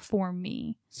will work for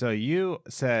me. So you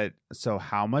said, so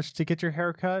how much to get your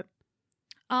hair cut?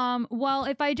 Well,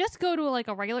 if I just go to like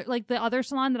a regular, like the other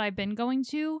salon that I've been going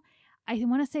to, I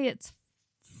want to say it's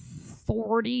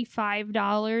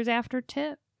 $45 after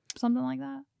tip, something like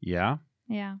that. Yeah.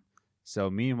 Yeah. So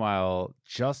meanwhile,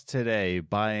 just today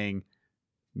buying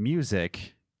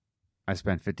music, I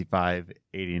spent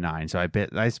 $55.89. So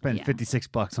I spent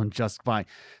 $56 on just buying.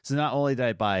 So not only did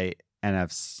I buy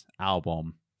NF's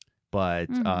album, but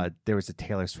there was a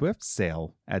Taylor Swift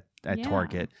sale at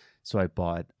Target. So I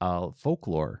bought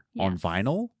Folklore on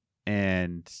vinyl.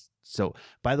 And so,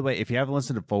 by the way, if you haven't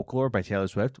listened to Folklore by Taylor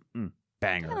Swift, banger.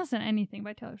 If you haven't listened to anything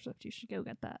by Taylor Swift, you should go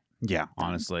get that. Yeah,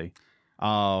 honestly.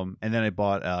 And then I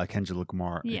bought Kendrick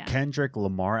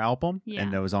Lamar album,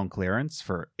 and it was on clearance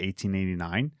for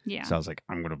 $18.89. Yeah. So I was like,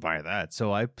 I'm gonna buy that.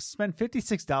 So I spent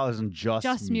 $56 on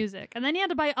just music, and then you had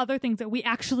to buy other things that we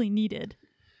actually needed.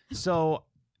 So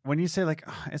when you say like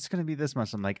it's gonna be this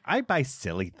much, I'm like, I buy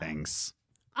silly things.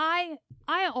 I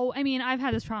mean, I've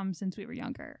had this problem since we were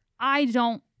younger. I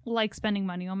don't like spending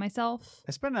money on myself.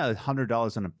 I spent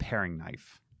 $100 on a paring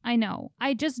knife. I know.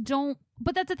 I just don't.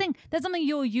 But that's the thing. That's something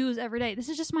you'll use every day. This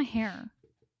is just my hair.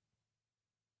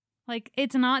 Like,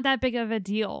 it's not that big of a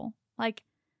deal. Like,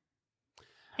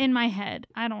 in my head.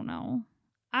 I don't know.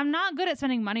 I'm not good at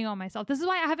spending money on myself. This is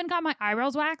why I haven't got my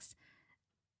eyebrows waxed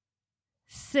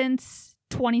since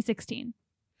 2016.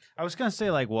 I was going to say,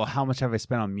 like, well, how much have I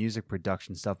spent on music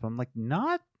production stuff? But I'm like,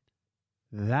 not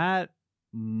that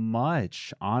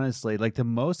much, honestly. Like, the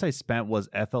most I spent was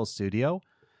FL Studio.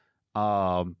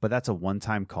 But that's a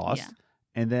one-time cost. Yeah.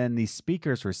 And then these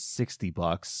speakers were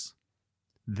 $60.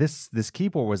 This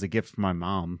keyboard was a gift from my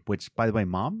mom, which, by the way,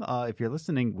 Mom, if you're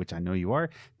listening, which I know you are,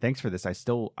 thanks for this. I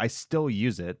still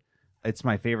use it. It's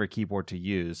my favorite keyboard to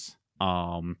use.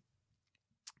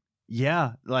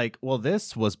 Yeah, like, well,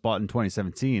 this was bought in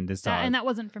 2017. And that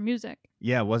wasn't for music.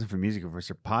 Yeah, it wasn't for music. It was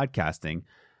for podcasting.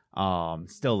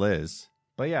 Still is.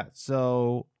 But yeah,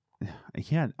 so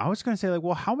yeah, I was going to say, like,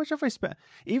 well, how much have I spent?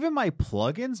 Even my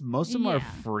plugins, most of them are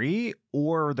free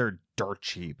or they're dirt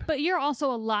cheap. But you're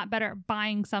also a lot better at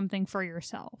buying something for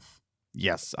yourself.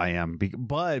 Yes, I am.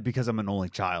 But because I'm an only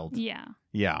child. Yeah.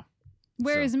 Yeah.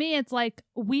 Whereas me, it's like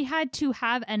we had to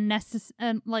have a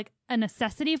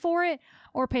necessity for it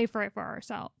or pay for it for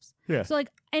ourselves. Yeah. So,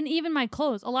 like, and even my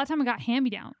clothes, a lot of time I got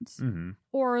hand-me-downs. Mm-hmm.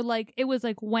 Or, like, it was,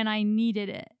 like, when I needed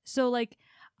it. So, like,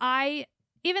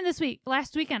 even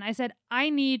last weekend, I said, I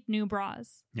need new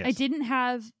bras. Yes. I didn't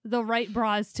have the right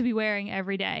bras to be wearing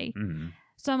every day. Mm-hmm.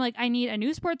 So I'm like, I need a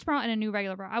new sports bra and a new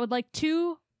regular bra. I would like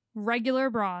 2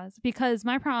 regular bras because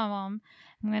my problem,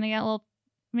 I'm going to get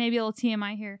maybe a little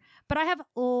TMI here, but I have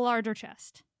larger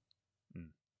chest.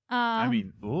 I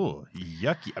mean, ooh,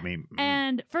 yucky. I mean,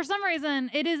 and for some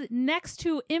reason, it is next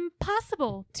to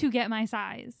impossible to get my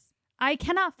size. I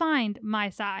cannot find my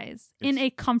size in a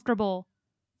comfortable.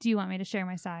 Do you want me to share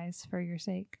my size for your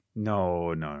sake?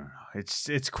 No.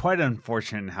 It's quite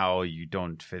unfortunate how you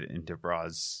don't fit into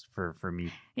bras for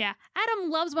me. Yeah.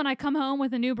 Adam loves when I come home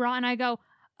with a new bra and I go,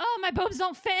 oh, my boobs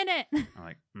don't fit in it. I'm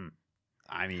like,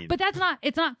 I mean. But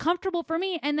it's not comfortable for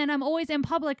me. And then I'm always in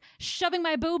public shoving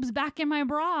my boobs back in my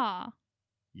bra.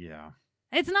 Yeah.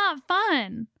 It's not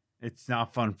fun. It's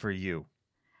not fun for you.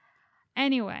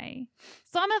 Anyway,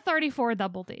 so I'm a 34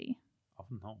 double D. Oh,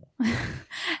 no.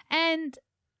 And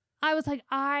I was like,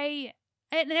 and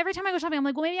every time I go shopping, I'm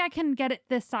like, well, maybe I can get it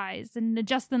this size and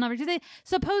adjust the number.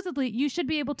 Supposedly, you should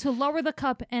be able to lower the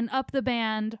cup and up the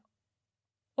band,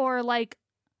 or like,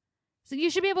 so you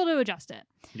should be able to adjust it.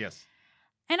 Yes.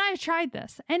 And I've tried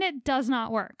this, and it does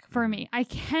not work for me. I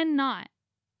cannot.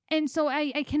 And so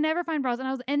I can never find bras.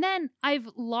 And then I've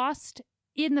lost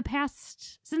in the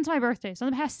past, since my birthday, so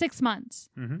in the past 6 months,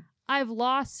 I've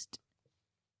lost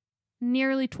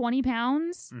nearly 20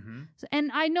 pounds. Mm-hmm.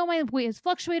 And I know my weight has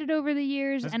fluctuated over the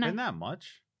years. Has it been that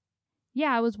much?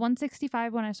 Yeah, I was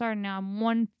 165 when I started. Now I'm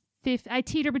 150. I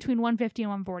teeter between 150 and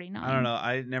 149. I don't know.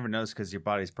 I never noticed because your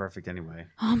body's perfect anyway.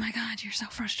 Oh my God, you're so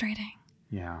frustrating.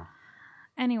 Yeah.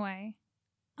 Anyway,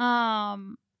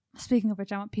 speaking of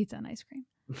which, I want pizza and ice cream.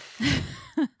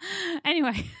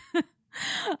 Anyway,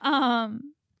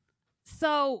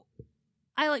 so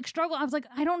I like struggle. I was like,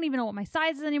 I don't even know what my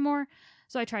size is anymore.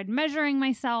 So I tried measuring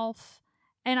myself,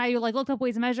 and I like looked up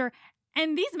ways to measure.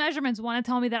 And these measurements want to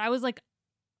tell me that I was like,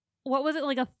 what was it,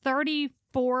 like a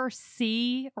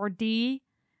 34C or D?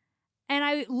 And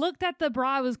I looked at the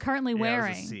bra I was currently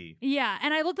wearing. It was a C. Yeah,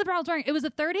 and I looked at the bra I was wearing. It was a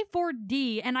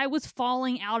 34D, and I was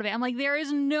falling out of it. I'm like, there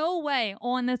is no way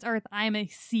on this earth I am a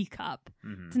C cup.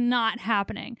 Mm-hmm. It's not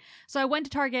happening. So I went to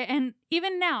Target, and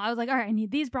even now, I was like, all right, I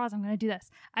need these bras. I'm going to do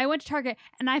this. I went to Target,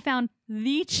 and I found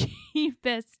the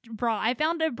cheapest bra. I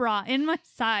found a bra in my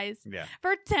size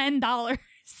for $10.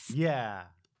 Yeah.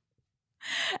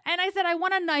 And I said, I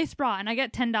want a nice bra. And I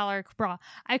get $10 bra.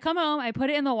 I come home, I put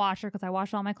it in the washer because I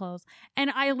wash all my clothes. And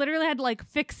I literally had to like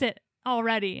fix it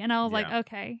already. And I was like,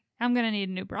 okay, I'm going to need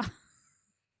a new bra.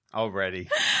 Already.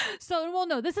 So, well,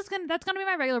 no, that's going to be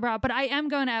my regular bra. But I am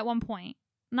going to, at one point,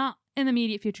 not in the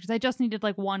immediate future, because I just needed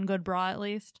like one good bra at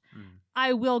least.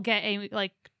 I will get a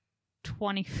like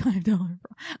 $25 bra.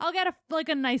 I'll get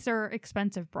a nicer,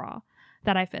 expensive bra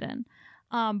that I fit in.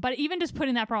 But even just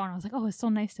putting that bra on, I was like, oh, it's so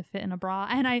nice to fit in a bra.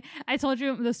 And I told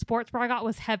you the sports bra I got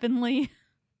was heavenly.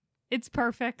 It's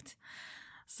perfect.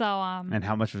 So, and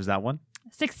how much was that one?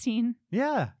 16.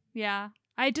 Yeah. Yeah.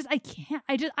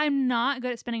 I'm not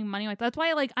good at spending money like that. That's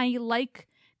why I like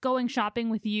going shopping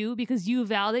with you, because you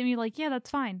validate me like, yeah, that's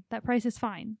fine. That price is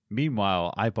fine.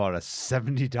 Meanwhile, I bought a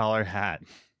 $70 hat.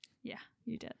 Yeah,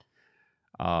 you did.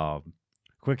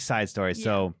 Quick side story. Yeah.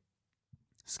 So,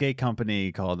 skate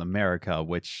company called America,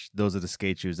 which those are the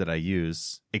skate shoes that I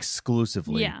use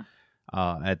exclusively. Yeah.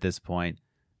 At this point,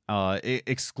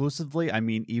 exclusively, I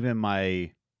mean, even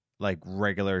my like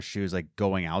regular shoes, like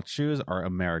going out shoes, are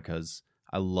America's.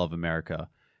 I love America,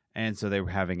 and so they were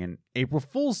having an April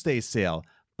Fool's Day sale.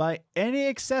 Buy any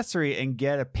accessory and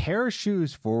get a pair of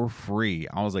shoes for free.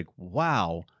 I was like,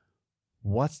 wow,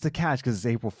 what's the catch? Because it's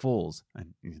April Fool's,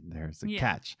 and there's the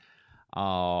catch.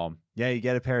 Yeah, you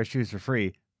get a pair of shoes for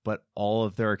free, but all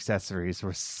of their accessories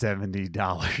were $70.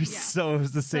 Yeah. So it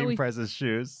was the same price as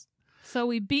shoes. So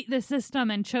we beat the system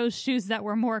and chose shoes that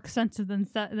were more expensive than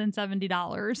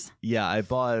 $70. Yeah, I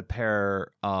bought a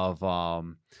pair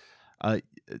of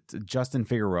Justin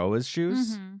Figueroa's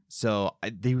shoes. Mm-hmm. So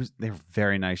they're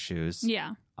very nice shoes.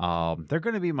 Yeah. They're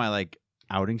going to be my like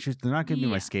outing shoes. They're not going to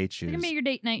be my skate shoes. They're going to be your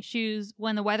date night shoes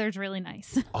when the weather's really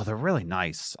nice. Oh, they're really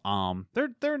nice.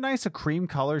 They're nice, a cream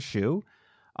color shoe.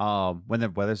 When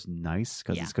the weather's nice,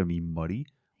 because it's going to be muddy.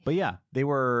 But yeah, they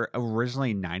were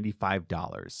originally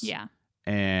 $95. Yeah.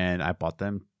 And I bought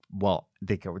them. Well,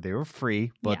 they were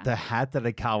free, but the hat that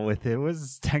I got with it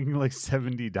was technically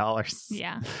 $70.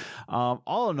 Yeah.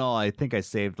 All in all, I think I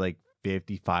saved like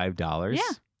 $55.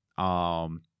 Yeah.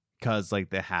 Because like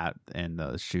the hat and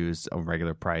the shoes a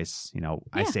regular price,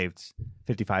 I saved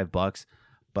 $55.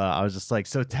 But I was just like,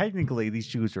 so technically these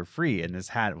shoes were free and this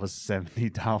hat was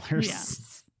 $70.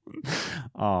 Yes.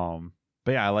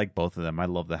 But yeah, I like both of them. I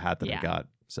love the hat that I got.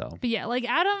 So, but yeah, like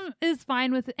Adam is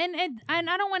fine with, and I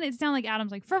don't want it to sound like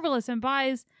Adam's like frivolous and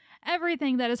buys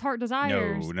everything that his heart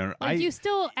desires. No. Like you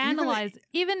still analyze,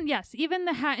 even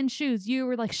the hat and shoes. You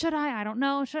were like, should I? I don't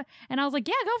know. And I was like,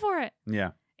 yeah, go for it.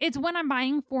 Yeah. It's when I'm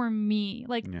buying for me.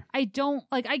 Like I don't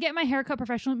like. I get my hair cut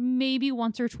professionally maybe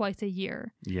once or twice a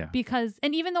year. Yeah. Because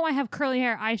even though I have curly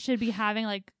hair, I should be having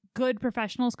like good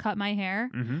professionals cut my hair.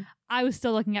 Mm-hmm. I was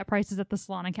still looking at prices at the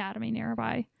Salon Academy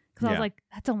nearby. Because I was like,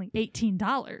 that's only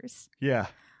 $18. Yeah.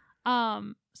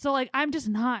 So like, I'm just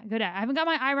not good at it. I haven't got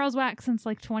my eyebrows waxed since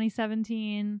like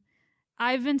 2017.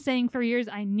 I've been saying for years,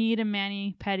 I need a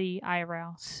mani-pedi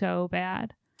eyebrow so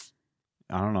bad.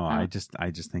 I don't know. I just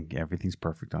think everything's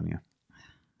perfect on you.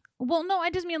 Well, no,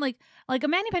 I just mean like a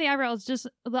mani-pedi eyebrow is just,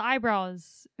 the eyebrow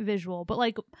is visual, but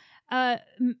like a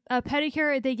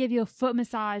pedicure, they give you a foot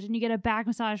massage and you get a back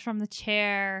massage from the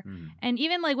chair. And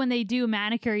even like when they do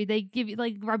manicure, they give you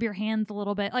like rub your hands a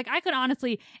little bit. Like I could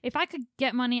honestly, if I could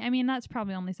get money, I mean, that's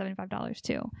probably only $75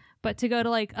 too, but to go to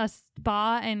like a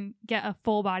spa and get a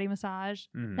full body massage,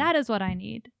 that is what I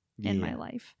need in my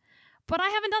life. But I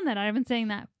haven't done that. I've been saying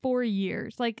that for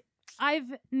years. Like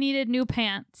I've needed new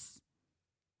pants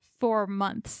for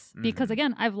months because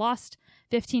again, I've lost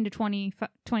 15 to 20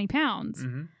 pounds.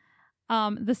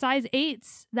 The size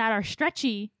 8s that are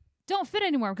stretchy don't fit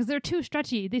anymore because they're too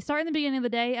stretchy. They start in the beginning of the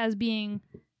day as being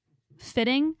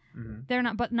fitting. They're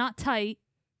not tight.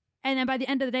 And then by the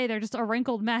end of the day, they're just a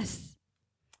wrinkled mess.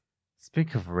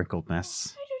 Speak of wrinkled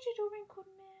mess. Why don't you do wrinkled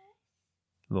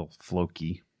mess? A little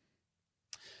floky.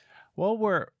 Well,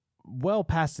 we're well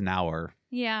past an hour.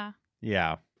 Yeah.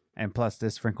 Yeah. And plus,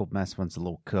 this wrinkled mess wants a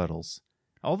little cuddles.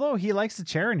 Although he likes the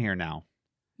chair in here now.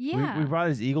 Yeah. We brought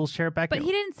his Eagles chair back. But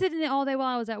he didn't sit in it all day while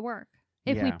I was at work.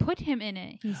 If we put him in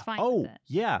it, he's fine with it.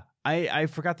 Yeah. I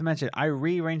forgot to mention, I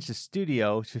rearranged the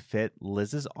studio to fit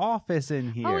Liz's office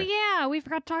in here. Oh, yeah. We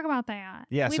forgot to talk about that.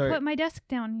 Yeah. We put my desk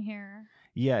down here.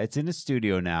 Yeah, it's in the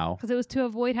studio now. Because it was to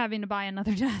avoid having to buy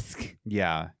another desk.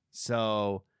 Yeah.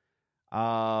 So...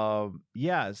 so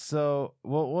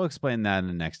we'll explain that in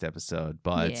the next episode,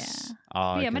 but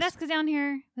my desk is down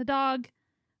here. The dog,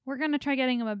 we're gonna try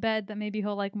getting him a bed that maybe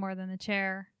he'll like more than the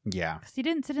chair. Yeah, because he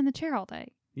didn't sit in the chair all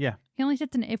day. Yeah, he only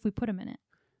sits in it if we put him in it.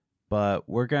 But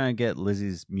we're gonna get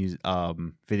Lizzie's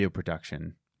video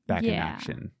production back in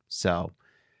action. So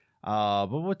But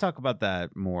we'll talk about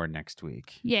that more next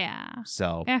week. Yeah.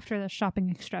 So after the shopping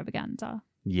extravaganza.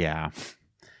 Yeah.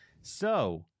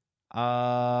 So,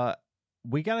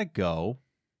 we gotta go.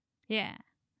 Yeah.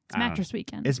 It's mattress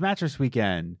weekend. It's mattress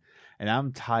weekend, and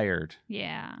I'm tired.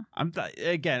 Yeah. I'm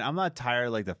not tired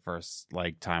like the first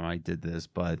time I did this,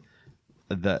 but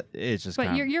it's just.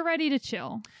 But you're ready to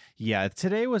chill. Yeah.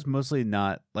 Today was mostly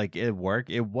not like at work.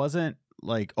 It wasn't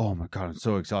like, oh my god, I'm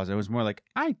so exhausted. It was more like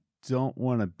I don't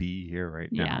want to be here right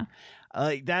now.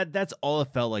 Like that. That's all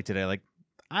it felt like today. Like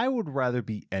I would rather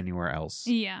be anywhere else.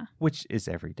 Yeah. Which is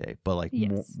every day, but like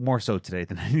more so today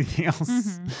than anything else.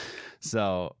 Mm-hmm.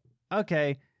 So,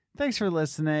 okay. Thanks for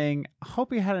listening.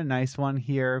 Hope you had a nice one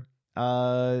here.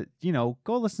 Go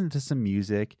listen to some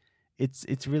music.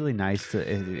 It's really nice to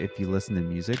if you listen to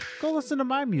music. Go listen to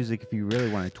my music if you really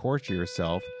want to torture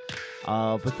yourself.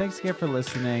 But thanks again for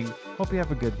listening. Hope you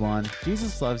have a good one.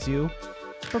 Jesus loves you.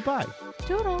 Bye-bye.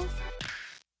 Toodles.